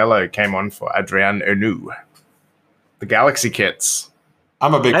Agadello came on for Adrian Unu. The Galaxy kits.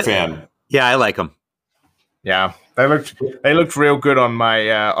 I'm a big fan. Yeah, I like them. Yeah, They looked real good on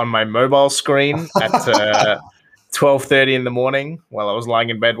my mobile screen at 12:30 in the morning while I was lying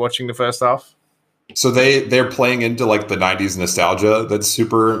in bed watching the first half. So they're playing into like the 90s nostalgia that's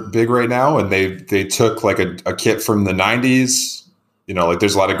super big right now, and they took like a kit from the 90s. You know, like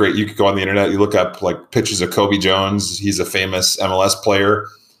there's a lot of great. You could go on the internet, you look up like pictures of Kobe Jones. He's a famous MLS player,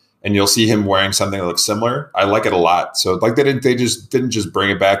 and you'll see him wearing something that looks similar. I like it a lot. So like they didn't just bring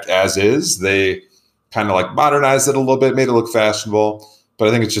it back as is. They kind of like modernized it a little bit, made it look fashionable. But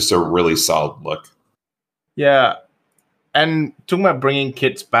I think it's just a really solid look. Yeah. And talking about bringing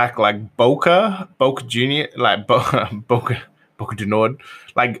kits back, like Boca Junior, like Boca du Nord,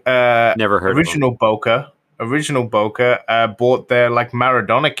 like Never heard original Boca bought their like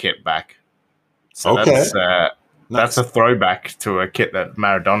Maradona kit back. So Okay. that's a throwback to a kit that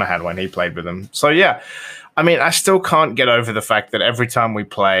Maradona had when he played with them. So yeah, I mean, I still can't get over the fact that every time we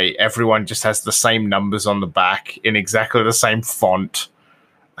play, everyone just has the same numbers on the back in exactly the same font.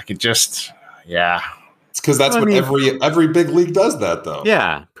 Like it just, yeah. It's because that's every big league does that, though.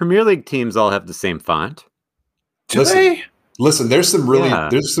 Yeah, Premier League teams all have the same font. Do they? Listen, there's some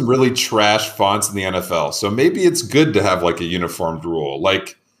really trash fonts in the NFL. So maybe it's good to have like a uniformed rule.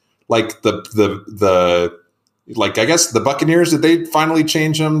 Like the I guess the Buccaneers, did they finally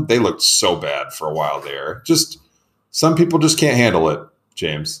change them? They looked so bad for a while there. Just some people just can't handle it,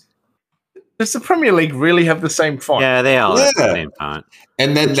 James. Does the Premier League really have the same font? Yeah, they all have the same font.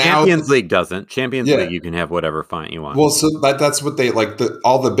 And then Champions League doesn't. Champions League, you can have whatever font you want. Well, so that's what they like.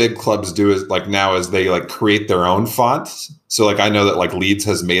 All the big clubs do is like now is they like create their own fonts. So like I know that like Leeds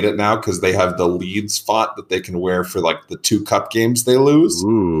has made it now because they have the Leeds font that they can wear for like the 2 cup games they lose.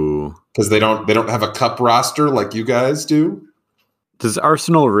 Ooh, because they don't have a cup roster like you guys do. Does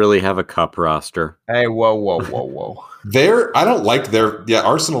Arsenal really have a cup roster? Hey, whoa. I don't like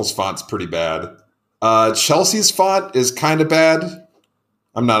Arsenal's font's pretty bad. Chelsea's font is kind of bad.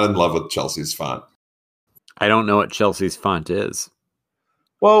 I'm not in love with Chelsea's font. I don't know what Chelsea's font is.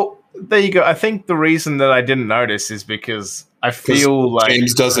 Well, there you go. I think the reason that I didn't notice is because I feel like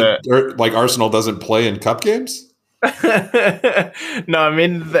James Arsenal doesn't play in cup games. No, I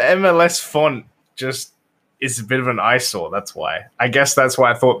mean the MLS font just is a bit of an eyesore. That's why. I guess that's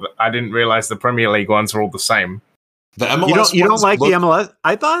why I didn't realize the Premier League ones are all the same. The MLS you don't like the MLS?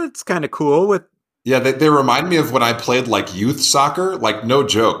 I thought it's kind of cool with. Yeah, they remind me of when I played like youth soccer. Like no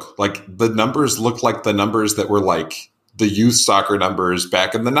joke, like the numbers look like the numbers that were like the youth soccer numbers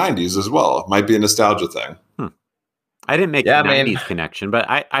back in the 90s as well. It might be a nostalgia thing. I didn't make the 90s connection, but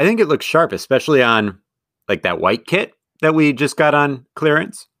I think it looks sharp, especially on like that white kit that we just got on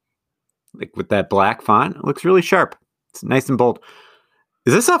clearance. Like with that black font, it looks really sharp. It's nice and bold.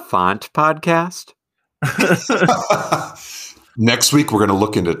 Is this a font podcast? Next week, we're going to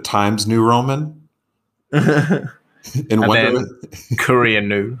look into Times New Roman. and wonder Korean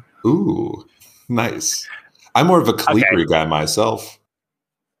New. Ooh, nice. I'm more of a Calibri guy myself.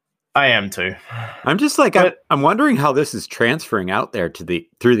 I am too. I'm just like, I'm wondering how this is transferring out there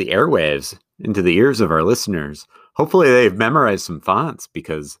through the airwaves into the ears of our listeners. Hopefully they've memorized some fonts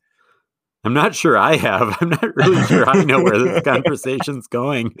because I'm not sure I have. I'm not really sure I know where this conversation's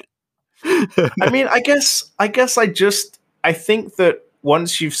going. I mean, I think that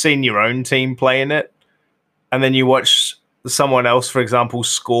once you've seen your own team playing it and then you watch someone else, for example,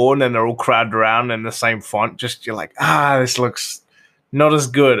 score and they're all crowded around in the same font, you're like, this looks not as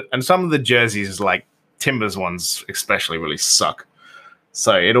good. And some of the jerseys, like Timbers ones especially, really suck.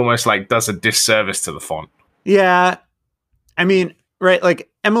 So it almost like does a disservice to the font. Yeah. I mean, right, like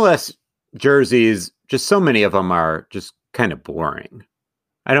MLS jerseys, just so many of them are just kind of boring.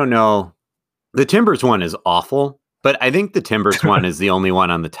 I don't know. The Timbers one is awful, but I think the Timbers one is the only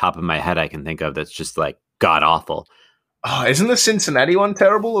one on the top of my head I can think of that's just like god awful. Oh, isn't the Cincinnati one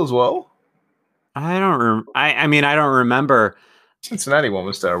terrible as well? I mean, I don't remember. Cincinnati one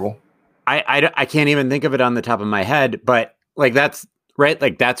was terrible. I can't even think of it on the top of my head, but like that's right.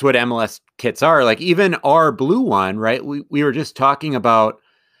 Like that's what MLS kits are. Like even our blue one, right? We were just talking about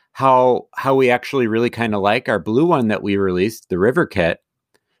how we actually really kind of like our blue one that we released, the River kit.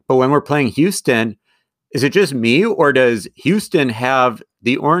 But when we're playing Houston, is it just me or does Houston have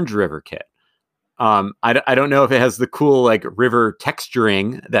the Orange River kit? I don't know if it has the cool like river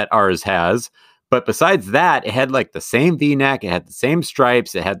texturing that ours has, but besides that, it had like the same V-neck, it had the same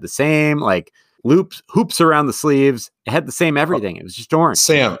stripes, it had the same like hoops around the sleeves, it had the same everything. It was just orange.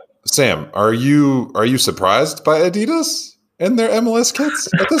 Sam, are you surprised by Adidas and their MLS kits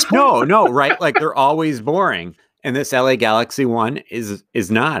at this point? No, right? Like they're always boring, and this LA Galaxy one is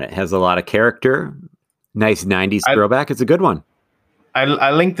not. It has a lot of character, nice 90s throwback. It's a good one.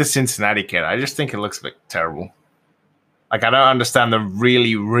 I linked the Cincinnati kit. I just think it looks a bit terrible. Like, I don't understand the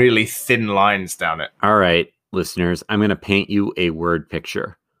really, really thin lines down it. All right, listeners, I'm going to paint you a word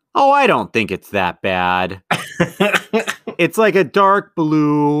picture. Oh, I don't think it's that bad. It's like a dark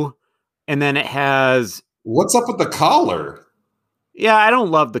blue, and then it has... What's up with the collar? Yeah, I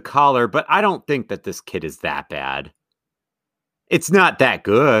don't love the collar, but I don't think that this kit is that bad. It's not that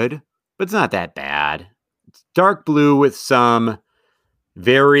good, but it's not that bad. It's dark blue with some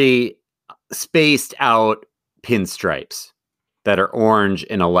very spaced out pinstripes that are orange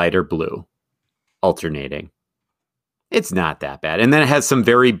and a lighter blue alternating. It's not that bad. And then it has some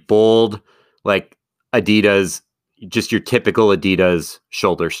very bold, like Adidas, just your typical Adidas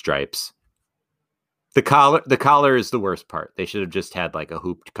shoulder stripes. The collar is the worst part. They should have just had like a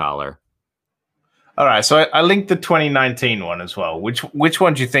hooped collar. All right, so I linked the 2019 one as well. Which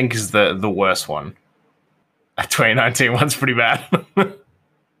one do you think is the worst one? The 2019 one's pretty bad.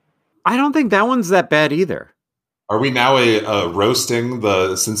 I don't think that one's that bad either. Are we now a roasting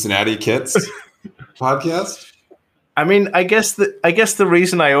the Cincinnati kits podcast? I mean, I guess the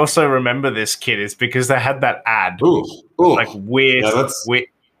reason I also remember this kit is because they had that ad. Ooh. Like weird. Yeah, weird.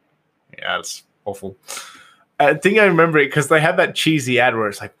 Yeah, it's awful. I think I remember it because they had that cheesy ad where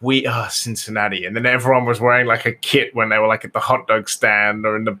it's like, we are Cincinnati. And then everyone was wearing like a kit when they were like at the hot dog stand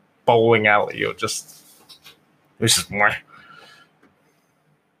or in the bowling alley or just, it was just more.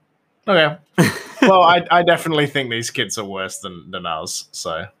 Okay. Well, I definitely think these kits are worse than ours.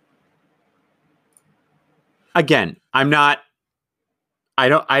 So again, I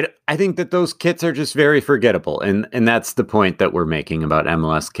think that those kits are just very forgettable. And that's the point that we're making about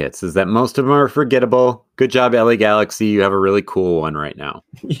MLS kits, is that most of them are forgettable. Good job, LA Galaxy. You have a really cool one right now.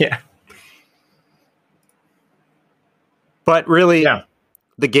 Yeah. But really,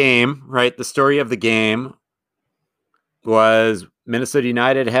 the game, right? The story of the game was Minnesota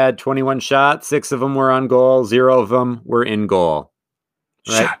United had 21 shots. 6 of them were on goal. 0 of them were in goal.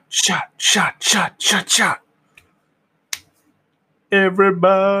 Right? Shot.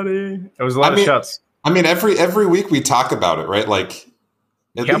 Everybody. It was a lot of shots. I mean, every week we talk about it, right? Like,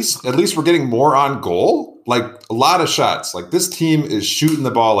 at least we're getting more on goal. Like, a lot of shots. Like, this team is shooting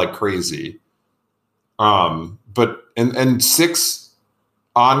the ball like crazy. But 6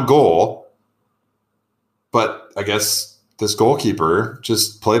 on goal. But I guess this goalkeeper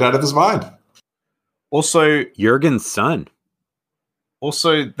just played out of his mind. Also, Jurgen's son.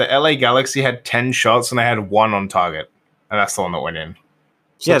 Also, the LA Galaxy had 10 shots and they had 1 on target. And that's the one that went in.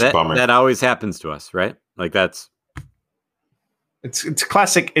 So that always happens to us, right? Like it's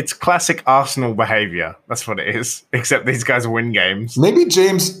classic Arsenal behavior. That's what it is. Except these guys win games. Maybe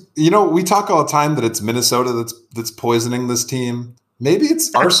James, we talk all the time that it's Minnesota that's poisoning this team. Maybe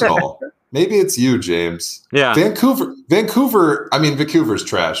it's Arsenal. Maybe it's you, James. Yeah. Vancouver, I mean, Vancouver's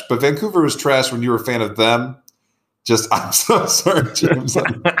trash, but Vancouver was trash when you were a fan of them. I'm so sorry, James.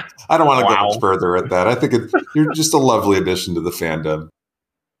 I don't want to go much further at that. I think you're just a lovely addition to the fandom.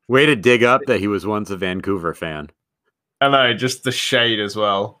 Way to dig up that he was once a Vancouver fan. I know, just the shade as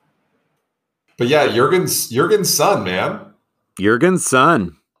well. But yeah, Jurgen's son, man. Jurgen's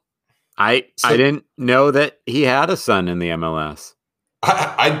son. I didn't know that he had a son in the MLS.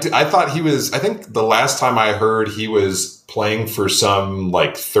 I thought he was. I think the last time I heard he was playing for some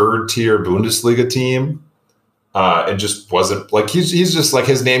like 3rd-tier Bundesliga team. And just wasn't like he's just like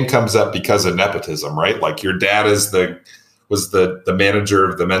his name comes up because of nepotism, right? Like your dad was the manager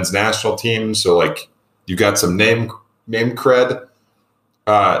of the men's national team, so like you got some name cred.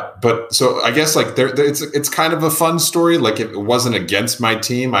 But so I guess like it's kind of a fun story. Like if it wasn't against my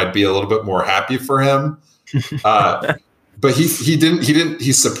team, I'd be a little bit more happy for him. But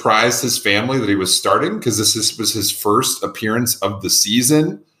he surprised his family that he was starting because this was his first appearance of the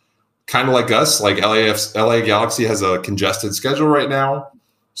season. Kind of like us, like LA Galaxy has a congested schedule right now.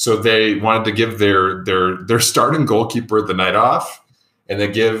 So they wanted to give their starting goalkeeper the night off, and they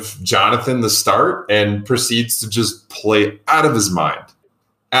give Jonathan the start and proceeds to just play out of his mind.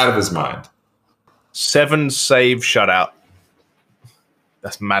 7 save shutout.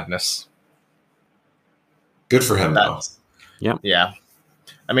 That's madness. Good for him, though. Yeah.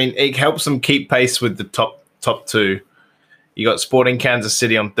 I mean, it helps them keep pace with the top 2. You got Sporting Kansas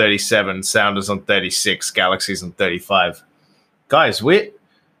City on 37, Sounders on 36, Galaxies on 35. Guys, we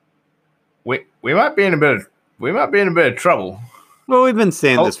might be in a bit of trouble. Well, we've been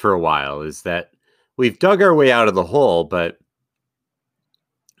saying this for a while, is that we've dug our way out of the hole, but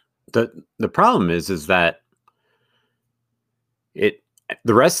the problem is that the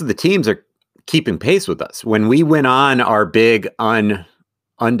rest of the teams are keeping pace with us. When we went on our big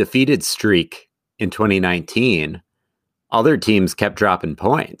undefeated streak in 2019, other teams kept dropping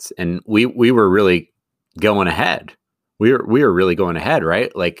points, and we were really going ahead we were really going ahead,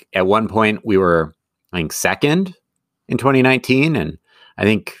 right? Like at one point we were, I think, second in 2019, and I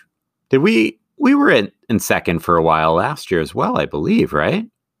think we were in second for a while last year as well, I believe, right?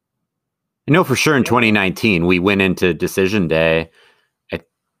 I know for sure in 2019 we went into decision day.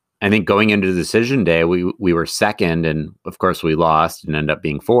 I think going into decision day we were second, and of course we lost and ended up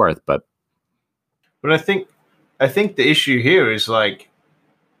being fourth. But I think the issue here is like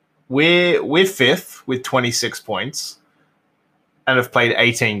we're fifth with 26 points and have played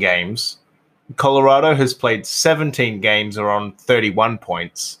 18 games. Colorado has played 17 games, are on 31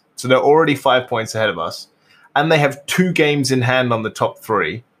 points. So they're already 5 points ahead of us. And they have 2 games in hand on the top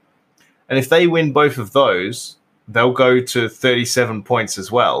 3. And if they win both of those, they'll go to 37 points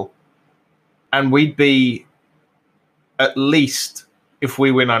as well. And we'd be, at least, if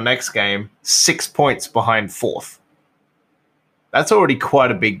we win our next game, 6 points behind 4th. That's already quite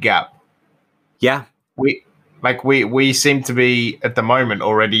a big gap. Yeah. We seem to be, at the moment,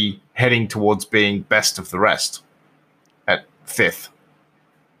 already heading towards being best of the rest at 5th.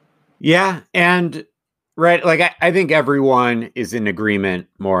 Yeah, and right, like I think everyone is in agreement,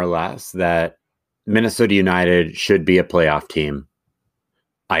 more or less, that Minnesota United should be a playoff team.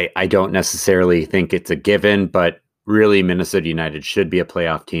 I don't necessarily think it's a given, but really Minnesota United should be a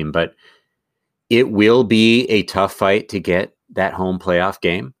playoff team. But it will be a tough fight to get that home playoff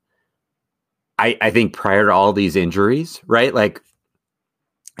game. I think prior to all these injuries, right? Like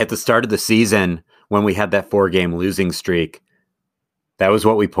at the start of the season, when we had that 4-game losing streak, that was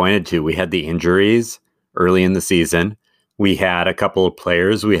what we pointed to. We had the injuries early in the season. We had a couple of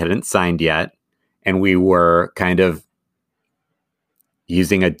players we hadn't signed yet, and we were kind of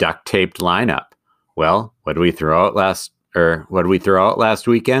using a duct taped lineup. Well, what did we throw out last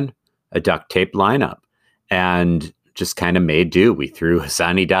weekend? A duct taped lineup, and just kind of made do. We threw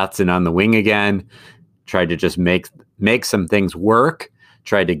Hassani Dotson on the wing again, tried to just make some things work,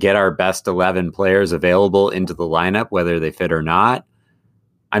 tried to get our best 11 players available into the lineup, whether they fit or not.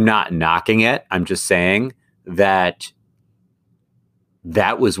 I'm not knocking it. I'm just saying that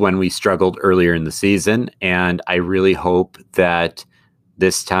was when we struggled earlier in the season, and I really hope that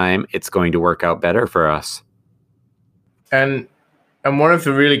this time it's going to work out better for us. And one of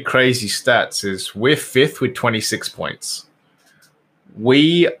the really crazy stats is we're 5th with 26 points.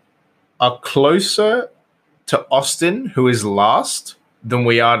 We are closer to Austin, who is last, than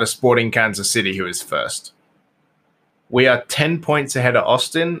we are to Sporting Kansas City, who is first. We are 10 points ahead of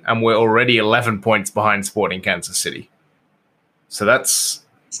Austin, and we're already 11 points behind Sporting Kansas City. So it's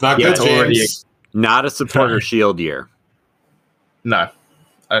not good, James. Not a supporter shield year. No,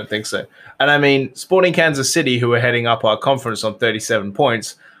 I don't think so. And I mean, Sporting Kansas City, who are heading up our conference on 37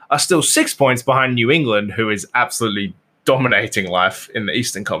 points, are still 6 points behind New England, who is absolutely dominating life in the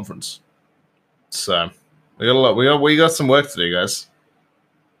Eastern Conference. So we got some work to do, guys.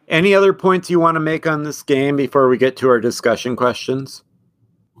 Any other points you want to make on this game before we get to our discussion questions?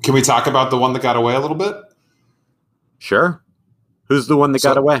 Can we talk about the one that got away a little bit? Sure. Who's the one that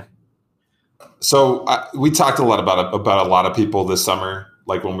got away? So we talked a lot about a lot of people this summer,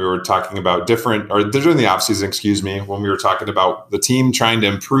 like when we were talking about during the offseason, when we were talking about the team trying to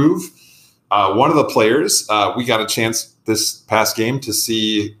improve. One of the players, we got a chance this past game to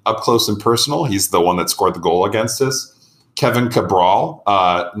see up close and personal. He's the one that scored the goal against us. Kevin Cabral,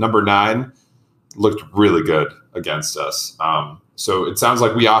 number 9, looked really good against us. So it sounds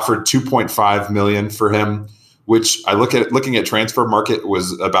like we offered $2.5 million for him, which looking at transfer market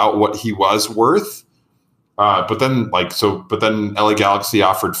was about what he was worth. But then LA Galaxy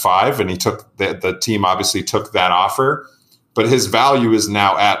offered 5, and he took the team obviously took that offer, but his value is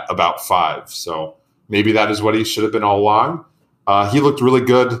now at about 5. So maybe that is what he should have been all along. He looked really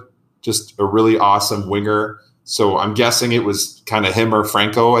good, just a really awesome winger. So I'm guessing it was kind of him or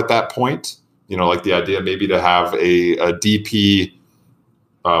Franco at that point. Like the idea maybe to have a DP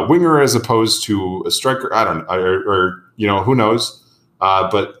winger as opposed to a striker. I don't know, or who knows?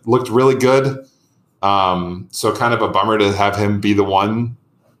 But looked really good. So kind of a bummer to have him be the one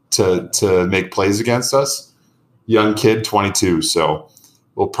to make plays against us. Young kid, 22. So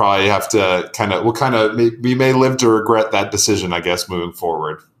we'll probably have to we may live to regret that decision, I guess, moving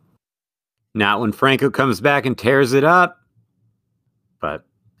forward. Not when Franco comes back and tears it up. But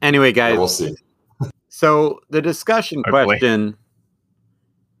anyway, guys, we'll see. So the discussion question.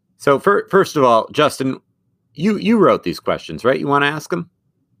 So first of all, Justin, you wrote these questions, right? You want to ask them?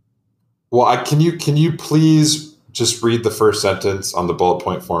 Well, can you please just read the first sentence on the bullet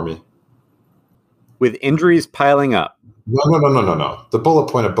point for me? With injuries piling up. No. The bullet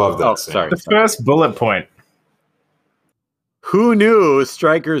point above that. Sorry. The first bullet point. Who knew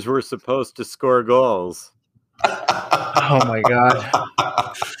strikers were supposed to score goals? Oh my god!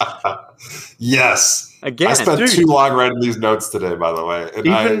 Yes. Again, I spent too long writing these notes today, by the way.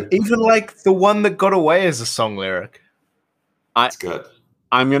 And Even like the one that got away as a song lyric. it's good.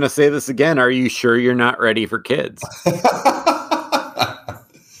 I'm going to say this again. Are you sure you're not ready for kids?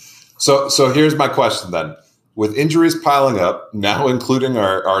 So here's my question then. With injuries piling up, now including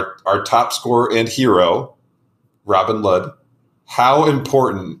our top scorer and hero, Robin Ludd, how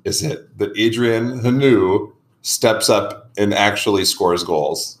important is it that Adrian Hanu steps up and actually scores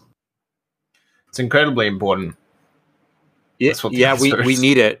goals? It's incredibly important. Yeah, we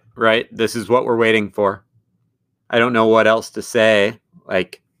need it, right? This is what we're waiting for. I don't know what else to say.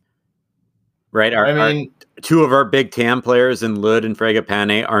 Like, right? Our two of our big TAM players in Lud and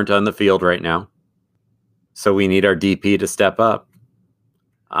Fragapane aren't on the field right now. So we need our DP to step up.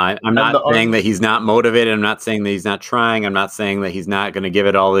 I'm not saying that he's not motivated. I'm not saying that he's not trying. I'm not saying that he's not going to give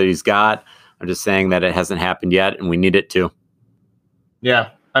it all that he's got. I'm just saying that it hasn't happened yet, and we need it to. Yeah.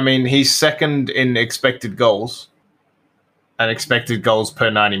 I mean, he's second in expected goals and expected goals per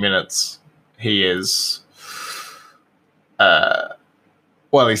 90 minutes. He is...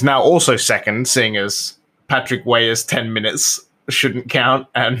 well, he's now also second, seeing as Patrick Weah's 10 minutes shouldn't count,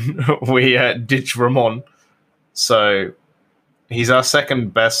 and we ditch Ramon. So he's our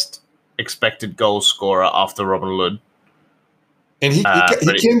second best expected goal scorer after Robin Lod. And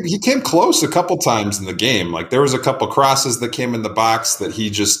he came close a couple times in the game. Like there was a couple crosses that came in the box that he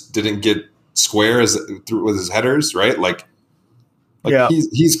just didn't get square through with his headers, right? Like yeah.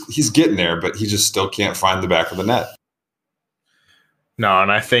 He's getting there, but he just still can't find the back of the net. No,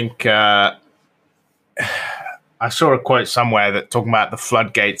 and I think I saw a quote somewhere that talking about the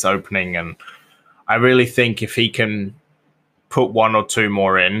floodgates opening, and I really think if he can put one or two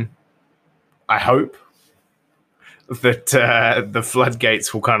more in, I hope that the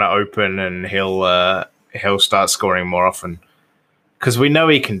floodgates will kind of open and he'll start scoring more often, because we know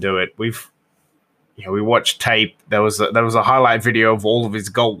he can do it. We watched tape. There was a highlight video of all of his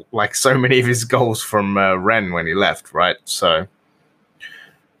goal, like so many of his goals from Rennes when he left, right? So,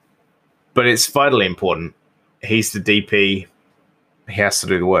 but it's vitally important. He's the DP. He has to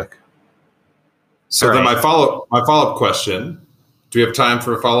do the work. So then my follow-up question. Do we have time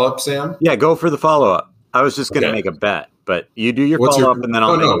for a follow-up, Sam? Yeah, go for the follow-up. I was just going to make a bet, but you do your follow-up and then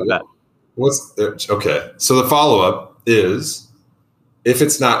I'll make a bet. Okay. So the follow-up is, if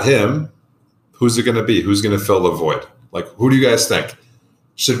it's not him, who's it going to be? Who's going to fill the void? Like, who do you guys think?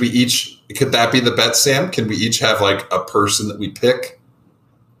 Could that be the bet, Sam? Can we each have like a person that we pick?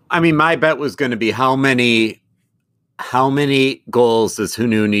 I mean, my bet was going to be how many goals does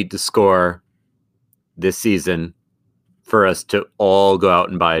Hunu need to score this season for us to all go out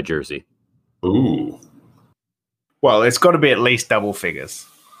and buy a jersey? Ooh. Well, it's got to be at least double figures.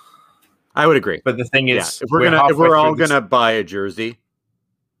 I would agree. But the thing is, if we're all going to buy a jersey,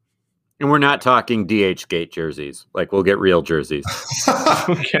 and we're not talking DH Gate jerseys, like we'll get real jerseys.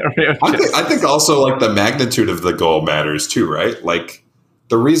 I think also like the magnitude of the goal matters too, right? Like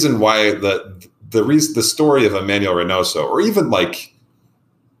the reason why the story of Emmanuel Reynoso, or even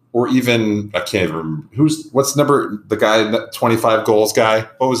I can't even remember what's the guy 25 goals guy.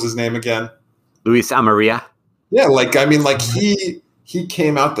 What was his name again? Luis Amaria. Yeah, he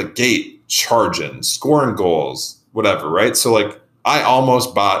came out the gate charging, scoring goals, whatever, right? So like I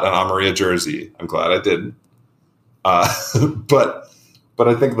almost bought an Amaria jersey. I'm glad I didn't. But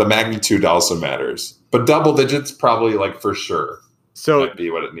I think the magnitude also matters. But double digits probably like for sure. So might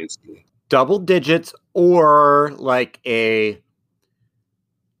be what it needs to be. Double digits or like a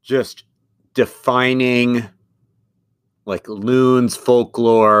just defining like Loon's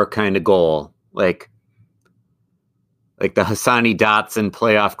folklore kind of goal. Like the Hassani Dotson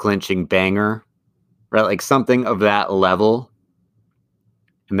playoff clinching banger, right? Like something of that level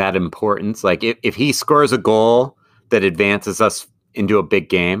and that importance. Like if he scores a goal that advances us into a big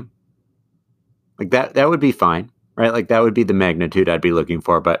game, like that would be fine, right? Like that would be the magnitude I'd be looking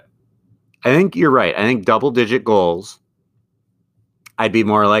for. But I think you're right. I think double-digit goals, I'd be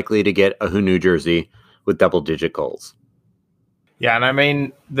more likely to get a Hunu jersey with double-digit goals. Yeah, and I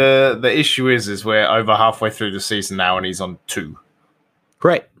mean, the issue is we're over halfway through the season now, and he's on 2.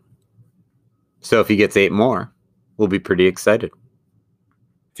 Right. So if he gets 8 more, we'll be pretty excited.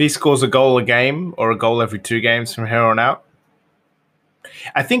 If he scores a goal a game or a goal every 2 games from here on out,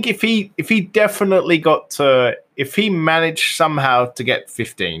 I think if he definitely if he managed somehow to get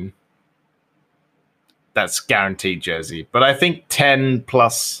 15, that's guaranteed jersey. But I think 10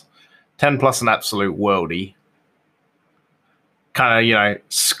 plus an absolute worldie. Kind of,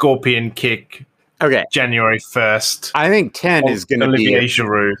 scorpion kick. Okay. January 1st. I think 10 is going to be Olivier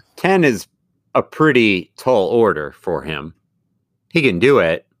Giroud. 10 is a pretty tall order for him. He can do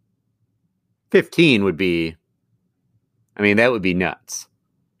it. 15 would be, I mean, that would be nuts,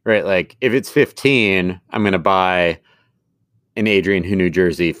 right? Like if it's 15, I'm going to buy an Adrian Hunou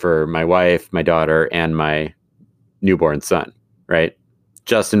jersey for my wife, my daughter, and my newborn son, right?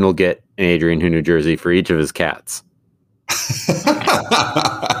 Justin will get an Adrian Hunou jersey for each of his cats.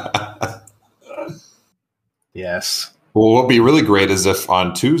 Yes. Well, what would be really great is if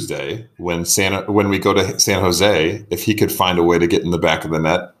on Tuesday, when we go to San Jose, if he could find a way to get in the back of the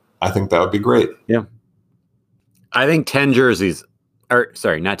net, I think that would be great. Yeah. I think 10 jerseys, or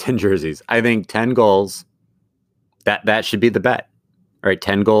sorry, not 10 jerseys. I think 10 goals. That should be the bet. All right,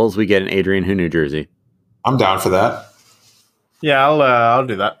 10 goals, we get an Adrian Hunou jersey. I'm down for that. Yeah, I'll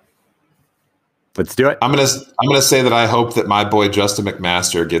do that. Let's do it. I'm gonna say that I hope that my boy Justin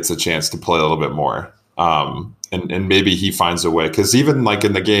McMaster gets a chance to play a little bit more. And maybe he finds a way, because even like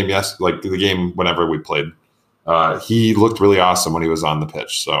in the game, like the game whenever we played, he looked really awesome when he was on the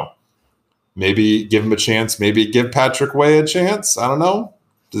pitch. So maybe give him a chance. Maybe give Patrick Way a chance. I don't know.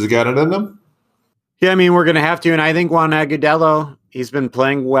 Does he got it in him? Yeah, I mean, we're going to have to. And I think Juan Agudelo, he's been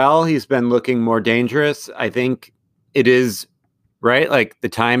playing well. He's been looking more dangerous. I think it is, right? Like the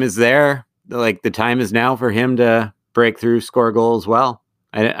time is there. Like the time is now for him to break through, score goals well.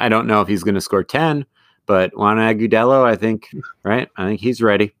 I don't know if he's going to score 10, but Juan Agudelo, I think, right? I think he's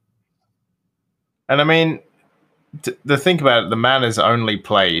ready. And I mean, the think about it, the man has only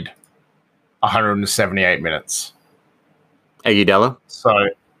played 178 minutes. Agudelo? So,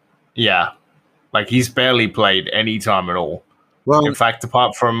 yeah. Like, he's barely played any time at all. Well, in fact,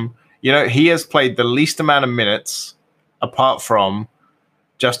 apart from, he has played the least amount of minutes apart from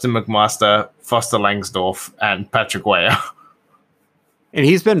Justin McMaster, Foster Langsdorff, and Patrick Weah. And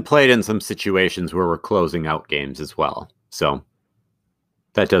he's been played in some situations where we're closing out games as well. So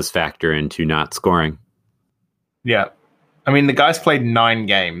that does factor into not scoring. Yeah. I mean, the guy's played 9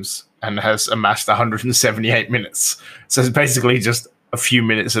 games and has amassed 178 minutes. So it's basically just a few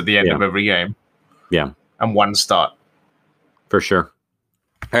minutes at the end of every game. Yeah. And one start. For sure.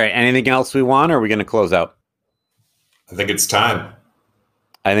 All right. Anything else we want, or are we going to close out? I think it's time.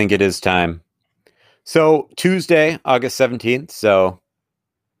 I think it is time. So Tuesday, August 17th. So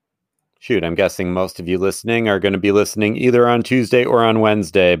shoot, I'm guessing most of you listening are going to be listening either on Tuesday or on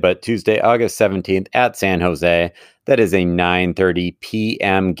Wednesday, but Tuesday, August 17th at San Jose. That is a 9:30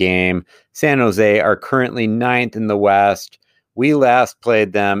 p.m. game. San Jose are currently 9th in the West. We last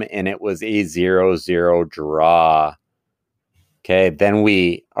played them, and it was a 0-0 draw. Okay, then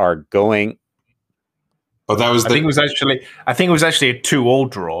we are going. Oh, that was. I think it was actually a 2-2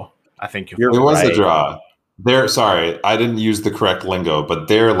 draw. I think it was a draw. Sorry, I didn't use the correct lingo, but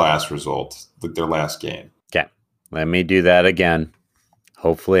their last result, their last game. Okay, let me do that again.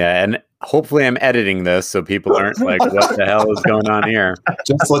 Hopefully I'm editing this so people aren't like, what the hell is going on here?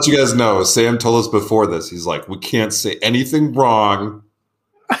 Just to let you guys know, Sam told us before this, he's like, we can't say anything wrong.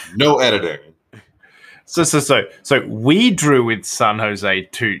 No editing. So we drew with San Jose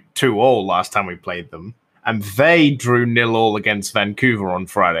 2-2 last time we played them, and they drew 0-0 against Vancouver on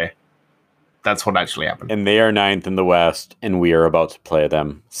Friday. That's what actually happened. And they are 9th in the West, and we are about to play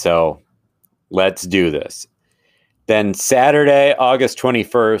them. So let's do this. Then Saturday, August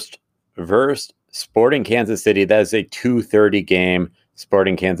 21st, versus Sporting Kansas City. That is a 2:30 game.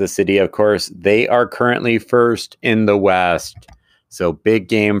 Sporting Kansas City, of course, they are currently first in the West. So big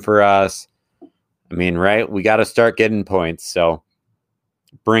game for us. I mean, right? We got to start getting points. So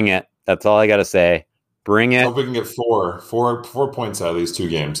bring it. That's all I got to say. Bring it. Hope we can get four points out of these 2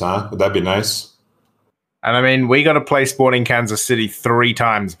 games, huh? Would that be nice? And I mean, we got to play Sporting Kansas City 3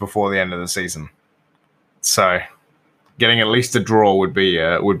 times before the end of the season. So getting at least a draw would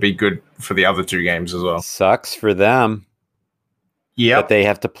be good for the other 2 games as well. Sucks for them. Yeah, but they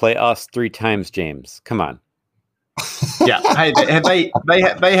have to play us 3 times, James. Come on. Yeah, hey,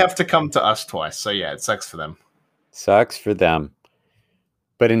 they have to come to us twice. So yeah, it sucks for them. Sucks for them.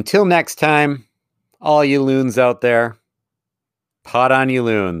 But until next time, all you loons out there, pot on you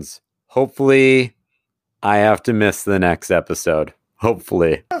loons. Hopefully, I have to miss the next episode.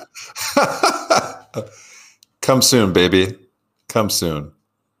 Hopefully. Come soon, baby. Come soon.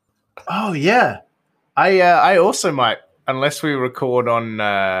 Oh yeah, I also might, unless we record on.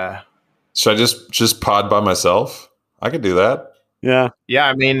 Should I just pod by myself? I could do that. Yeah. Yeah,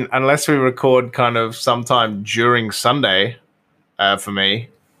 I mean, unless we record kind of sometime during Sunday, for me,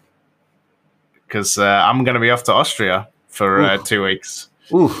 because I'm going to be off to Austria for 2 weeks.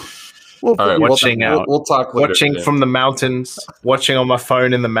 Oof. All right, we'll talk later. Watching from the mountains, watching on my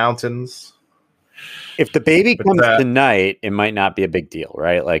phone in the mountains. If the baby comes tonight, it might not be a big deal,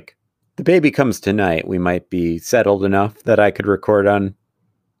 right? Like the baby comes tonight, we might be settled enough that I could record on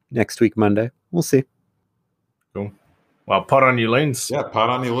next week, Monday. We'll see. Cool. Well, pot on you loons. Yeah, pot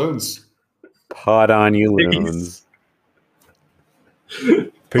on you loons. Pot on you Peace. loons.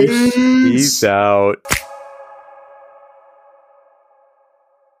 Peace out.